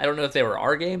games. I don't know if they were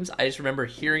our games. I just remember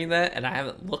hearing that, and I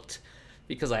haven't looked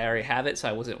because I already have it, so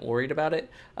I wasn't worried about it.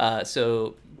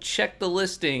 So check the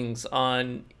listings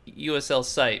on USL's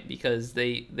site because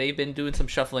they've been doing some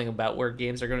shuffling about where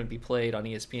games are going to be played on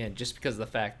ESPN just because of the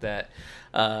fact that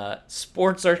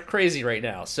sports are crazy right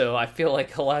now. So I feel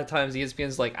like a lot of times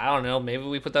ESPN's like, I don't know, maybe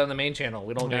we put that on the main channel.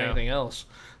 We don't do anything else.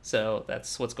 So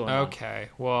that's what's going on. Okay,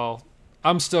 well,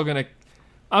 I'm still gonna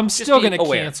be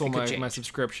aware. cancel It could my change.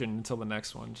 subscription until the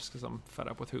next one, just because I'm fed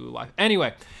up with Hulu Live.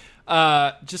 Anyway,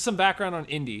 just some background on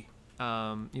Indy.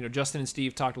 Justin and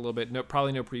Steve talked a little bit.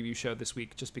 Probably no preview show this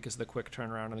week, just because of the quick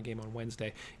turnaround on the game on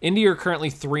Wednesday. Indy are currently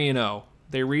 3-0.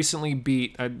 They recently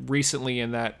beat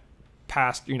in that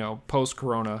past,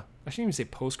 post-Corona. I shouldn't even say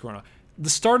post-Corona. The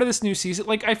start of this new season,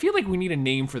 like I feel like we need a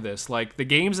name for this, like the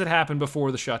games that happened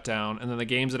before the shutdown, and then the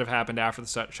games that have happened after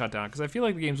the shutdown. Because I feel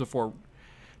like the games before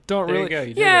don't There you really. go,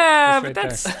 you did it. Yeah, It's but right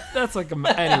that's like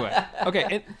anyway.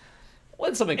 Okay,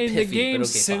 Wasn't something in piffy, the games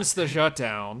but okay, since fine. the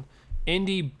shutdown,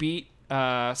 Indy beat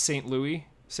St. Louis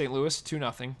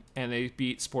 2-0, and they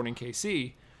beat Sporting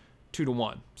KC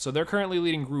 2-1. So they're currently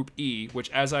leading Group E, which,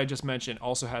 as I just mentioned,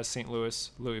 also has St. Louis,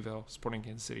 Louisville, Sporting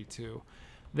Kansas City too.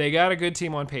 They got a good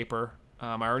team on paper.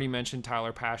 I already mentioned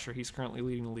Tyler Pasher. He's currently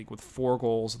leading the league with 4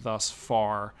 goals thus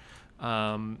far.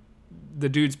 The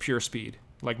dude's pure speed.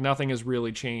 Like, nothing has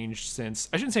really changed since...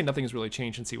 I shouldn't say nothing has really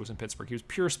changed since he was in Pittsburgh. He was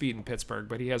pure speed in Pittsburgh,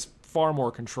 but he has far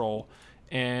more control,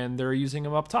 and they're using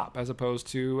him up top as opposed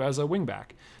to as a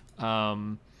wingback.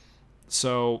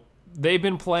 So they've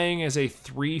been playing as a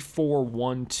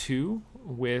 3-4-1-2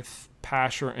 with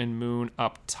Pasher and Moon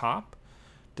up top.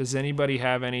 Does anybody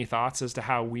have any thoughts as to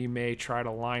how we may try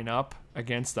to line up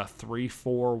against a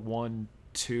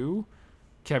 3-4-1-2?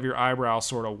 Kev, your eyebrow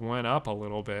sort of went up a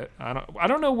little bit. I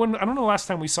don't know the last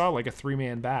time we saw like a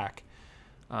 3-man back.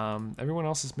 Everyone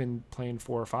else has been playing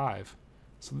 4 or 5,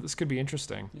 so this could be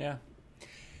interesting.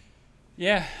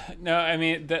 Yeah. No, I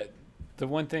mean the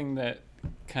one thing that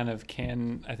kind of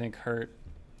can, I think, hurt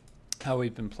how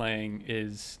we've been playing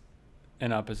is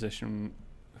an opposition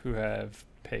who have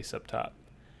pace up top,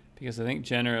 because I think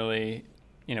generally,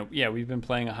 we've been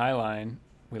playing a high line.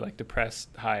 We like to press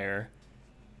higher,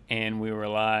 and we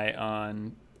rely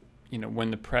on, when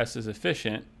the press is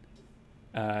efficient,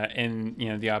 and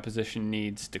the opposition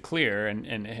needs to clear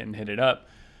and hit it up,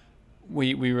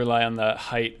 we rely on the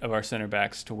height of our center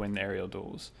backs to win the aerial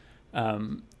duels.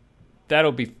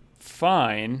 That'll be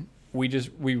fine.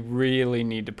 We really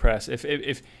need to press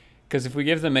because if we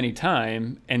give them any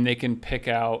time and they can pick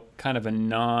out kind of a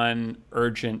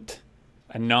non-urgent,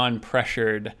 a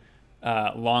non-pressured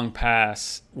long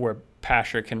pass where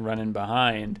Pasher can run in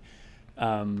behind.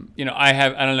 I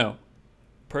don't know.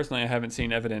 Personally, I haven't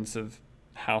seen evidence of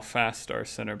how fast our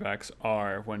center backs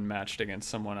are when matched against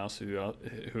someone else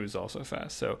who's also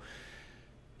fast. So,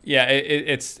 yeah,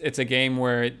 it's a game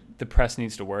where the press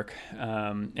needs to work,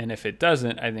 and if it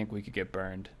doesn't, I think we could get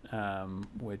burned,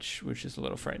 which is a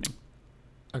little frightening.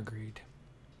 Agreed.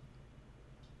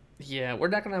 Yeah, we're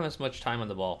not going to have as much time on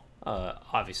the ball,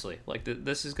 obviously. Like,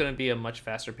 this is going to be a much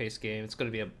faster-paced game. It's going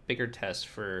to be a bigger test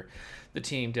for the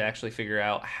team to actually figure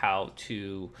out how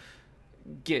to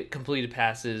get completed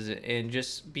passes and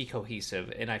just be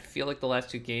cohesive. And I feel like the last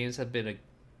two games have been a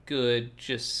good,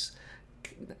 just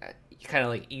kind of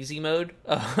like easy mode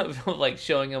of like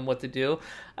showing them what to do.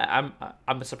 I'm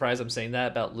surprised I'm saying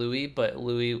that about Louis, but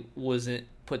Louis wasn't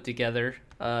put together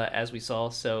as we saw,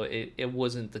 so it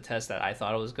wasn't the test that I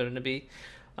thought it was going to be.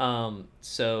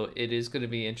 So it is going to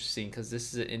be interesting because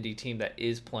this is an Indy team that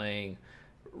is playing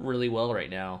really well right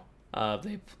now.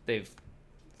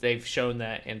 They've shown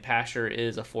that, and Pasher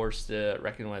is a force to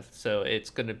reckon with. So it's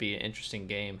going to be an interesting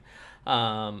game.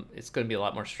 It's going to be a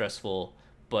lot more stressful,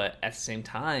 but at the same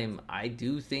time, I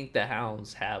do think the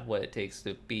Hounds have what it takes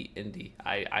to beat Indy.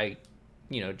 I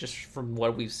just from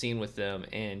what we've seen with them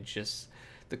and just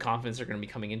the confidence they're going to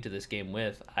be coming into this game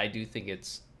with, I do think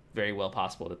it's very well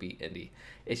possible to beat Indy.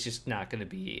 It's just not going to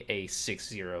be a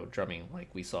 6-0 drumming like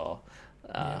we saw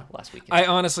last weekend. I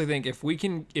honestly think if we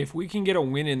can get a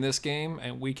win in this game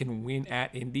and we can win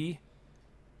at Indy,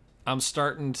 I'm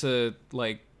starting to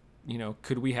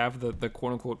could we have the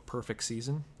quote unquote perfect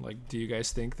season? Like, do you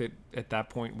guys think that at that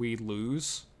point we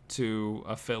lose to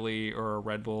a Philly or a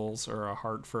Red Bulls or a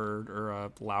Hartford or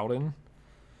a Loudoun?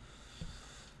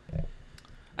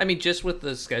 I mean, just with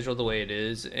the schedule the way it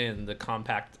is and the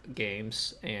compact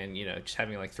games and, just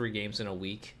having like 3 games in a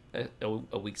week,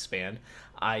 a week span,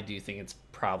 I do think it's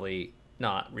probably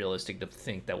not realistic to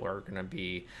think that we're going to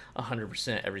be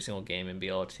 100% every single game and be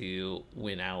able to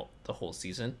win out the whole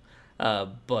season.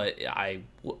 But I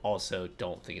also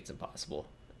don't think it's impossible,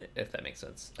 if that makes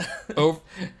sense. Oh,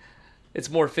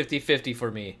 it's more 50-50 for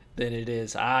me than it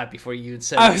is, before you even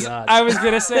said the odds. I was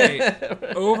going to say,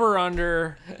 over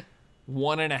under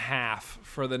 1.5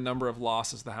 for the number of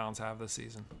losses the Hounds have this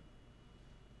season.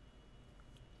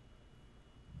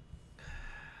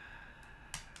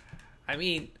 I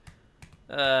mean,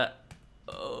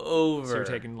 over. So you're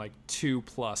taking like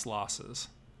 2+ losses.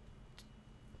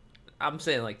 I'm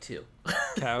saying like 2.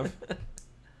 Kev?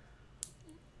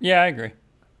 Yeah, I agree.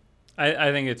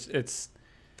 I think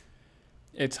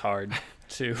it's hard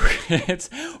to it's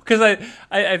because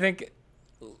I think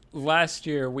last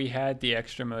year we had the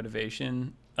extra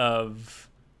motivation of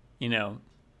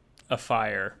a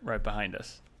fire right behind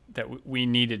us that we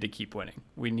needed to keep winning.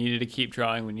 We needed to keep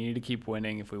drawing. We needed to keep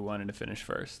winning if we wanted to finish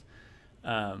first.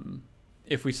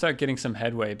 If we start getting some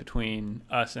headway between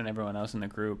us and everyone else in the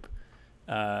group,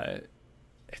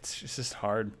 it's just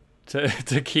hard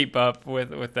to keep up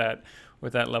with that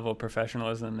level of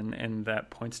professionalism and that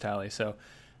points tally. So,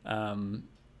 I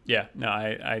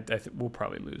think we'll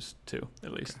probably lose 2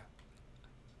 at least. Okay.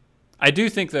 I do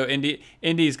think though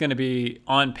Indy's going to be,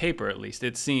 on paper at least,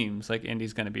 it seems like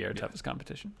Indy's going to be our toughest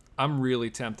competition. I'm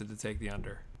really tempted to take the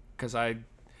under because I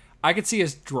could see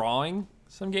us drawing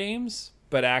some games,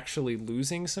 but actually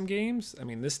losing some games. I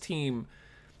mean, this team,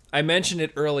 I mentioned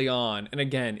it early on, and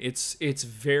again, it's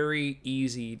very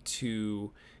easy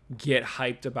to get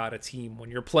hyped about a team when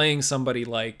you're playing somebody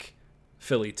like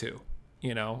Philly too.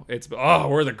 It's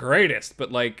we're the greatest,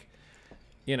 but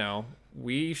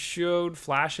we showed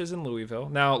flashes in Louisville.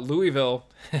 Now Louisville,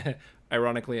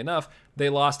 ironically enough, they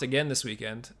lost again this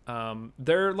weekend.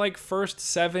 Their first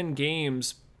 7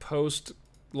 games post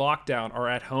lockdown are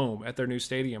at home at their new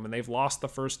stadium, and they've lost the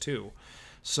first 2.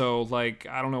 So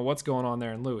I don't know what's going on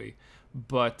there in Louis,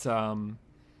 but we'll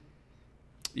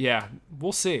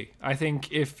see. I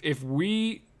think if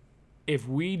we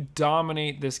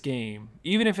dominate this game,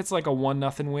 even if it's like a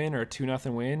 1-0 win or a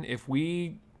 2-0 win, if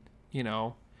we,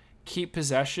 keep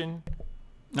possession,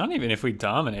 not even if we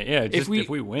dominate, just if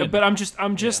we win. But I'm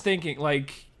just thinking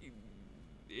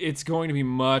it's going to be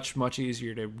much, much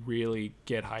easier to really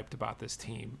get hyped about this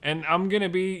team. And I'm going to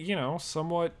be,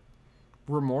 somewhat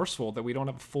remorseful that we don't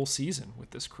have a full season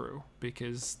with this crew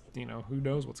because, who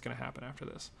knows what's going to happen after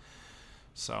this.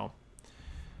 So,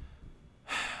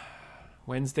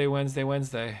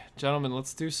 Wednesday. Gentlemen,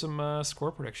 let's do some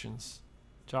score predictions.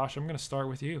 Josh, I'm going to start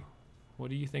with you. What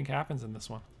do you think happens in this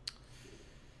one?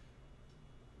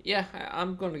 Yeah,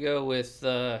 I'm going to go with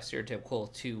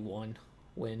stereotypical 2-1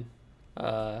 win.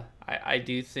 I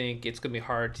do think it's going to be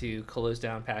hard to close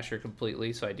down Pasher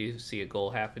completely, so I do see a goal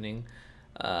happening.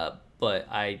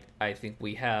 But I think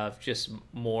we have just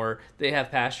more. They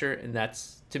have Pasher, and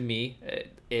that's, to me,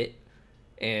 it.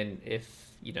 And if,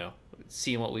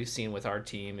 seeing what we've seen with our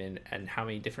team and how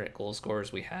many different goal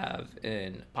scorers we have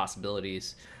and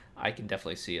possibilities, I can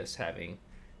definitely see us having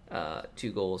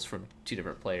 2 goals from 2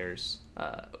 different players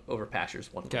over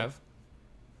Pasher's 1 goal. Kev?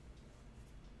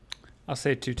 I'll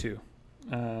say 2-2.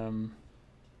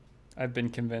 I've been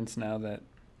convinced now that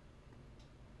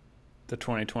the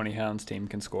 2020 Hounds team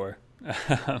can score.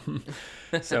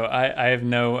 So I have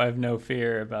no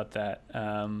fear about that.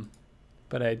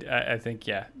 But I think,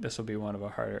 this will be one of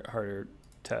our harder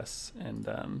tests. And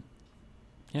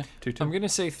 2-2. I'm going to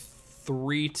say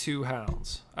 3-2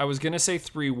 Hounds. I was going to say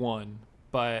 3-1,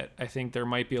 but I think there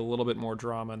might be a little bit more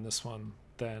drama in this one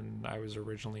than I was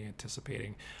originally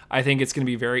anticipating. I think it's going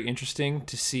to be very interesting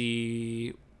to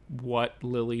see what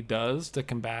Lily does to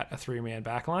combat a 3-man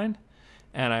backline.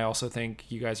 And I also think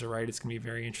you guys are right. It's going to be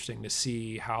very interesting to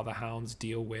see how the Hounds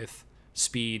deal with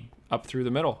speed up through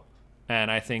the middle. And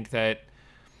I think that,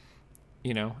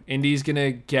 Indy's going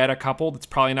to get a couple. That's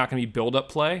probably not going to be build-up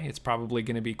play. It's probably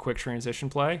going to be quick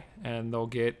transition play, and they'll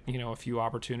get, a few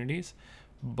opportunities.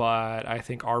 But I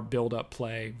think our build-up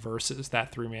play versus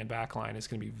that 3-man back line is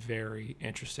going to be very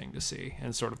interesting to see,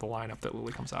 and sort of the lineup that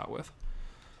Lily comes out with.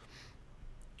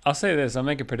 I'll say this. I'll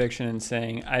make a prediction in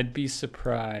saying I'd be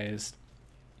surprised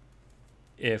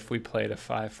if we played a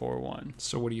 5-4-1.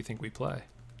 So what do you think we play?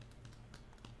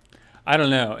 I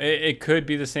don't know. It could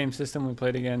be the same system we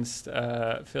played against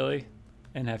Philly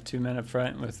and have 2 men up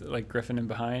front with like Griffin in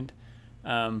behind.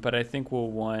 But I think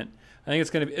it's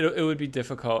going to be, it would be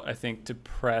difficult, I think, to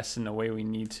press in the way we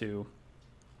need to.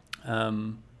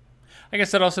 I guess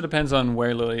that also depends on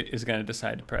where Lily is going to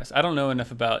decide to press. I don't know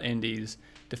enough about Indy's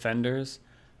defenders.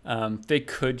 They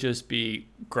could just be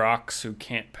Grox who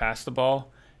can't pass the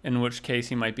ball, in which case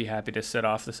he might be happy to set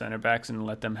off the center backs and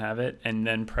let them have it, and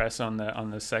then press on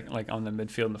the second, like on the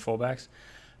midfield and the fullbacks.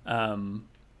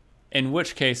 In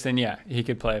which case, then he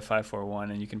could play a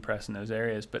 5-4-1 and you can press in those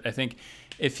areas. But I think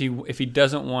if he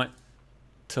doesn't want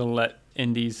to let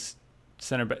Indy's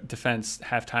center defense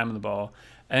have time on the ball,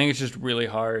 I think it's just really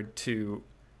hard to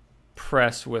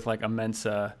press with like a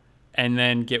Mensah and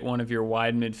then get one of your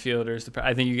wide midfielders.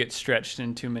 I think you get stretched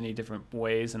in too many different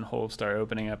ways and holes start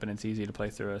opening up and it's easy to play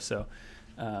through us. So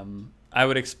I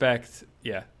would expect,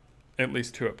 at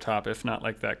least 2 up top, if not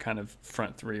like that kind of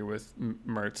front 3 with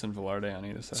Mertz and Velarde on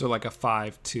either side. So like a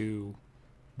 5-2-1-2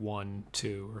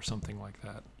 or something like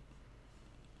that.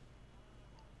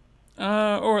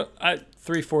 Or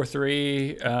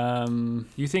 3-4-3.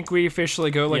 You think we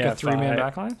officially go like a 3-man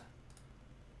backline?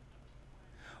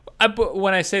 But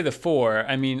when I say the 4,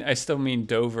 I mean I still mean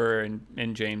Dover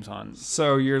and James on.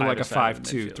 So you're like a side of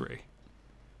the 5-2-3.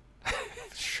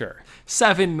 Sure.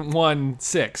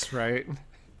 7-1-6, right?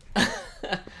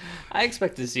 I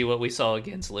expect to see what we saw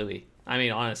against Louis. I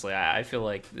mean, honestly, I feel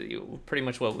like pretty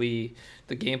much the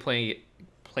game plan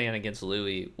against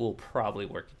Louis will probably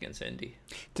work against Indy.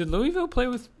 Did Louisville play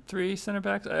with 3 center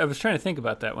backs? I was trying to think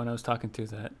about that when I was talking through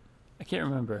that. I can't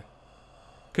remember.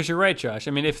 Because you're right, Josh.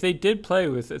 I mean, if they did play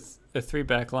with a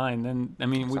 3-back line, then, I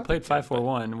mean, we played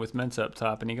 5-4-1 with Mensah up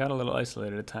top, and he got a little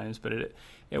isolated at times, but it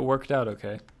worked out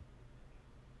okay.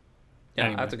 Yeah,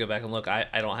 anyway. I have to go back and look. I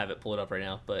don't have it pulled up right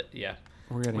now, but yeah.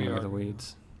 We're getting into the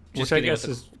weeds. Which I guess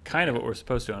is kind of what we're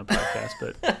supposed to on a podcast,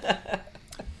 but...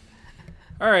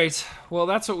 All right. Well,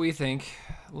 that's what we think.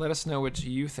 Let us know what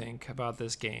you think about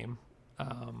this game.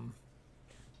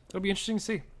 It'll be interesting to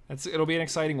see. It'll be an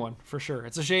exciting one for sure.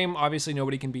 It's a shame, obviously,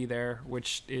 nobody can be there,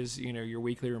 which is, your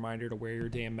weekly reminder to wear your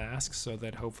damn masks so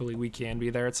that hopefully we can be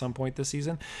there at some point this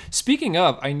season. Speaking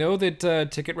of, I know that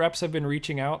ticket reps have been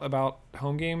reaching out about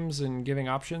home games and giving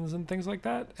options and things like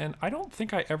that, and I don't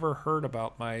think I ever heard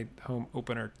about my home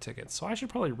opener tickets, so I should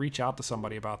probably reach out to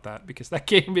somebody about that because that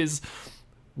game is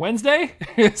Wednesday,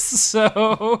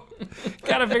 so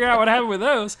gotta figure out what happened with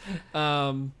those.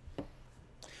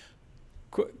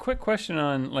 Quick question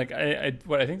on I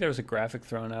think there was a graphic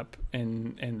thrown up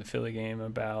in the Philly game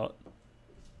about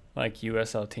like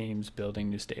USL teams building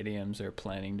new stadiums or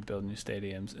planning to build new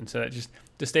stadiums, and so that just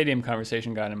the stadium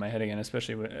conversation got in my head again,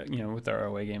 especially with our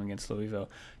away game against Louisville.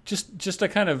 Just to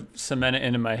kind of cement it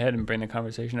into my head and bring the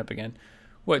conversation up again.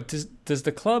 What does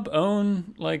the club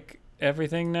own like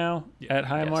everything now at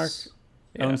Highmark?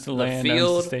 Yes. Owns the land, field,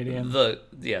 owns the stadium.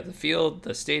 The field,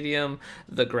 the stadium,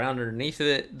 the ground underneath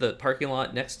it, the parking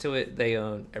lot next to it. They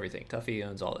own everything. Tuffy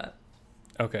owns all that.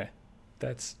 Okay,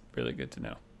 that's really good to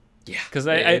know. Yeah, because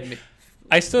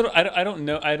I still I don't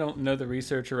know the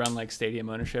research around like stadium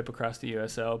ownership across the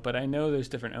USL, but I know there's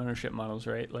different ownership models,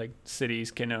 right? Like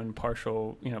cities can own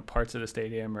partial, parts of the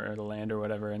stadium or the land or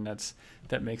whatever, and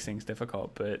that makes things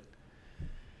difficult. But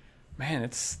man,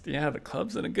 the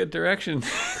club's in a good direction.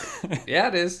 Yeah,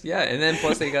 it is. Yeah, and then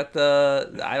plus they got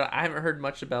I haven't heard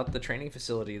much about the training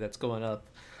facility that's going up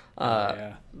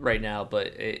right now,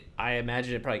 but I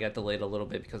imagine it probably got delayed a little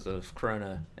bit because of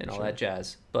Corona and all that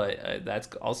jazz. But that's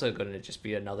also going to just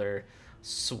be another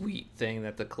sweet thing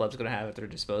that the club's going to have at their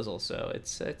disposal. So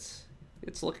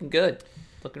it's looking good.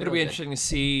 It'll be interesting to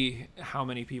see how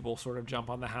many people sort of jump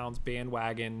on the Hounds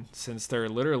bandwagon, since there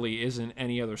literally isn't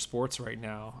any other sports right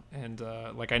now. And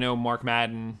I know Mark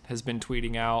Madden has been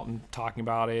tweeting out and talking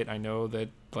about it. I know that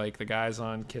like the guys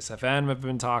on Kiss FM have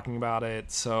been talking about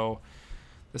it. So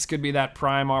this could be that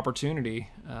prime opportunity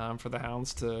for the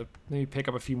Hounds to maybe pick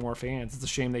up a few more fans. It's a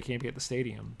shame they can't be at the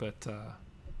stadium, but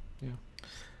yeah.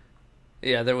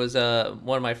 Yeah, there was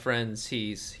one of my friends.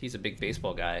 He's a big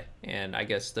baseball guy, and I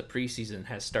guess the preseason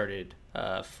has started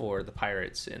for the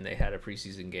Pirates, and they had a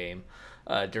preseason game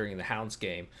during the Hounds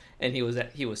game, and he was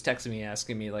texting me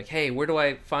asking me like, hey, where do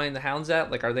I find the Hounds at?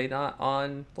 Like, are they not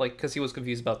on, like, because he was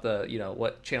confused about the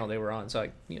what channel they were on, so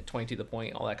 20 to the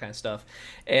point, all that kind of stuff.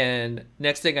 And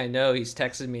next thing I know, he's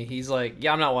texting me, he's like,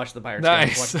 yeah, I'm not watching the Pirates game, I'm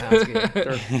watching the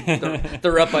Hounds game.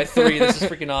 They're up by 3, this is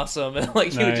freaking awesome. And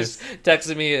like he was just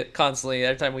texting me constantly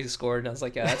every time we scored, and I was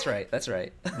like, yeah, that's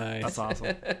right. Nice. That's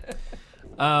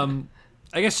awesome.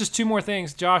 I guess just 2 more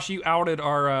things. Josh, you outed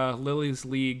our Lily's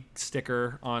League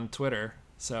sticker on Twitter,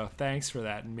 so thanks for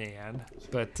that, man.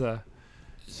 But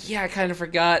yeah, I kind of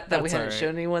forgot that we hadn't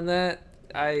shown anyone that.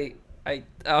 I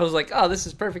was like, oh, this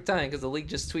is perfect time because the league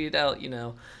just tweeted out,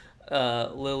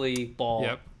 Lily Ball.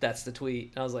 Yep. That's the tweet.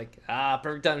 And I was like,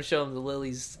 perfect time to show them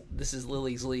this is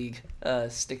Lily's League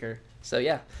sticker. So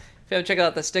yeah. If you haven't checked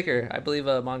out the sticker, I believe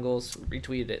Mongols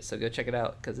retweeted it, so go check it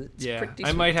out because it's pretty sweet.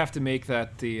 I might have to make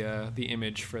that the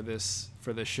image for this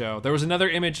show. There was another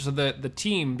image of the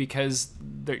team, because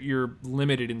you're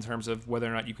limited in terms of whether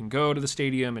or not you can go to the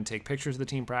stadium and take pictures of the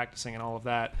team practicing and all of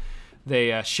that.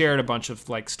 They shared a bunch of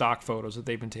like stock photos that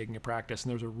they've been taking at practice, and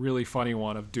there was a really funny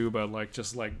one of Duba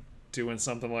just doing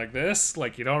something like this,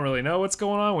 like you don't really know what's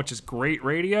going on, which is great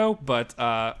radio, but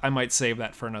I might save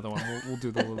that for another one. We'll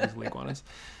do the Lily's League one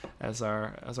as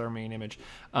our main image.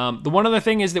 The one other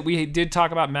thing is that we did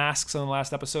talk about masks on the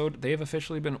last episode. They have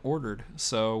officially been ordered,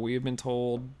 so we have been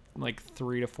told like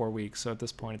 3 to 4 weeks. So at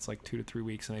this point, it's like 2 to 3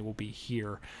 weeks, and they will be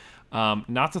here.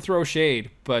 Not to throw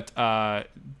shade, but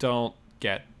don't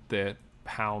get the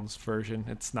Hounds version.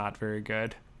 It's not very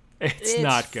good. It's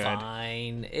not good.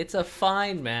 Fine. It's a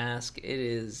fine mask. It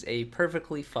is a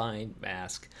perfectly fine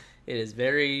mask. It is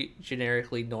very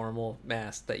generically normal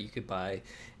mask that you could buy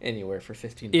anywhere for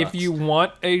 $15. If you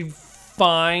want a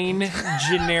fine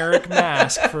generic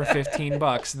mask for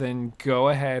 $15, then go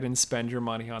ahead and spend your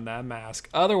money on that mask.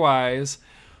 Otherwise,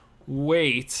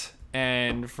 wait,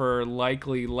 and for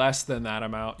likely less than that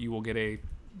amount, you will get a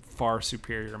far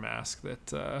superior mask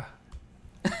that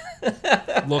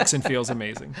looks and feels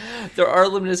amazing. There are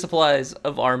limited supplies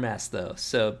of our masks, though,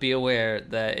 so be aware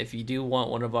that if you do want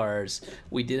one of ours,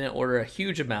 we didn't order a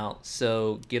huge amount,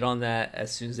 so get on that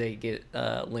as soon as they get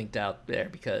linked out there,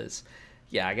 because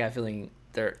yeah, I got a feeling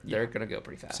they're gonna go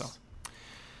pretty fast.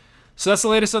 So that's the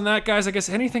latest on that, guys. I guess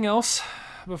anything else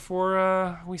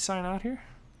before we sign out here?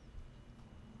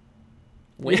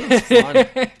 Winning's fun.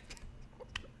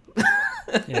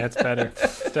 Yeah, it's better.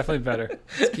 It's definitely better.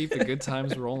 Let's keep the good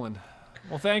times rolling.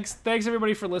 Well, thanks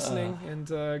everybody for listening,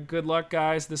 and good luck,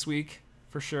 guys, this week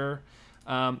for sure.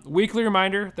 Weekly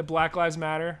reminder that Black Lives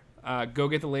Matter. Go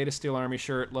get the latest Steel Army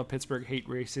shirt. Love Pittsburgh, hate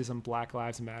racism, Black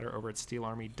Lives Matter over at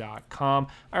steelarmy.com.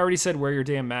 I already said wear your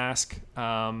damn mask.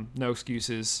 No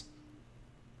excuses.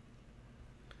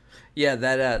 Yeah,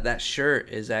 that shirt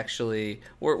is actually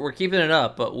we're keeping it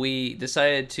up, but we've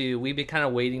been kind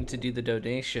of waiting to do the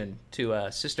donation to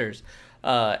Sisters,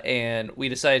 and we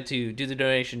decided to do the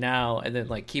donation now and then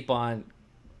like keep on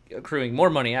accruing more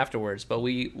money afterwards. But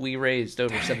we raised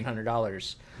over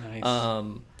 $700.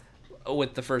 Nice.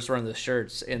 with the first run of the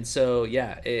shirts. And so,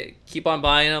 yeah, keep on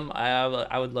buying them.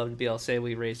 I would love to be able to say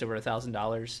we raised over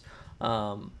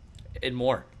 $1,000 and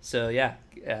more. So, yeah,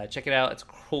 check it out. It's a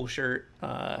cool shirt.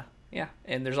 Yeah,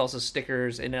 and there's also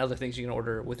stickers and other things you can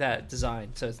order with that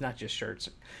design. So it's not just shirts.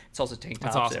 It's also tank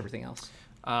tops awesome. and everything else.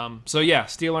 So yeah,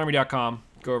 steelarmy.com.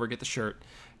 Go over, get the shirt.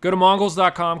 Go to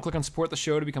mongols.com, click on support the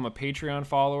show to become a Patreon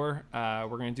follower.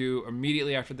 We're going to do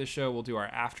immediately after this show, we'll do our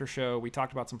after show. We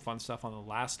talked about some fun stuff on the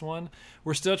last one.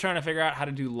 We're still trying to figure out how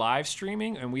to do live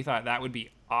streaming, and we thought that would be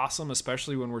awesome,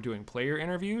 especially when we're doing player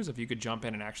interviews, if you could jump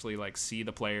in and actually like see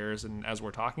the players and as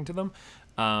we're talking to them.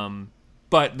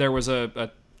 But there was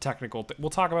a technical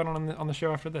we'll talk about it on the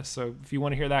show after this, so if you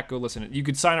want to hear that, go listen. You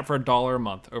could sign up for $1 a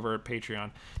month over at Patreon.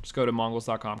 Just go to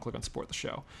mongols.com, click on support the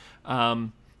show.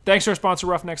 Thanks to our sponsor,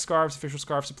 Roughneck Scarves, official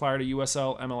scarf supplier to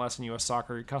USL, MLS, and US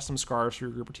Soccer. Custom scarves for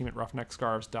your group or team at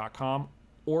roughneckscarves.com,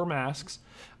 or masks.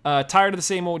 Tired of the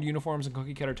same old uniforms and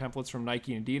cookie cutter templates from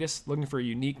Nike and Adidas? Looking for a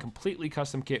unique, completely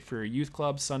custom kit for your youth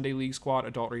club, Sunday league squad,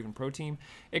 adult, or even pro team?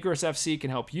 Icarus FC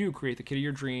can help you create the kit of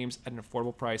your dreams at an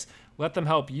affordable price. Let them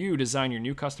help you design your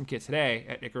new custom kit today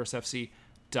at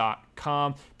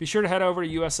icarusfc.com. Be sure to head over to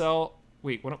USL.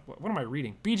 Wait, what am I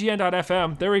reading?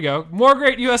 BGN.FM. There we go. More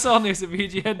great USL news at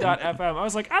BGN.FM. I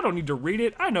was like, I don't need to read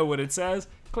it. I know what it says.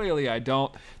 Clearly I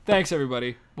don't. Thanks,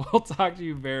 everybody. We'll talk to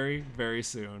you very, very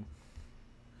soon.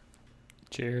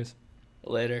 Cheers.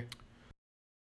 Later.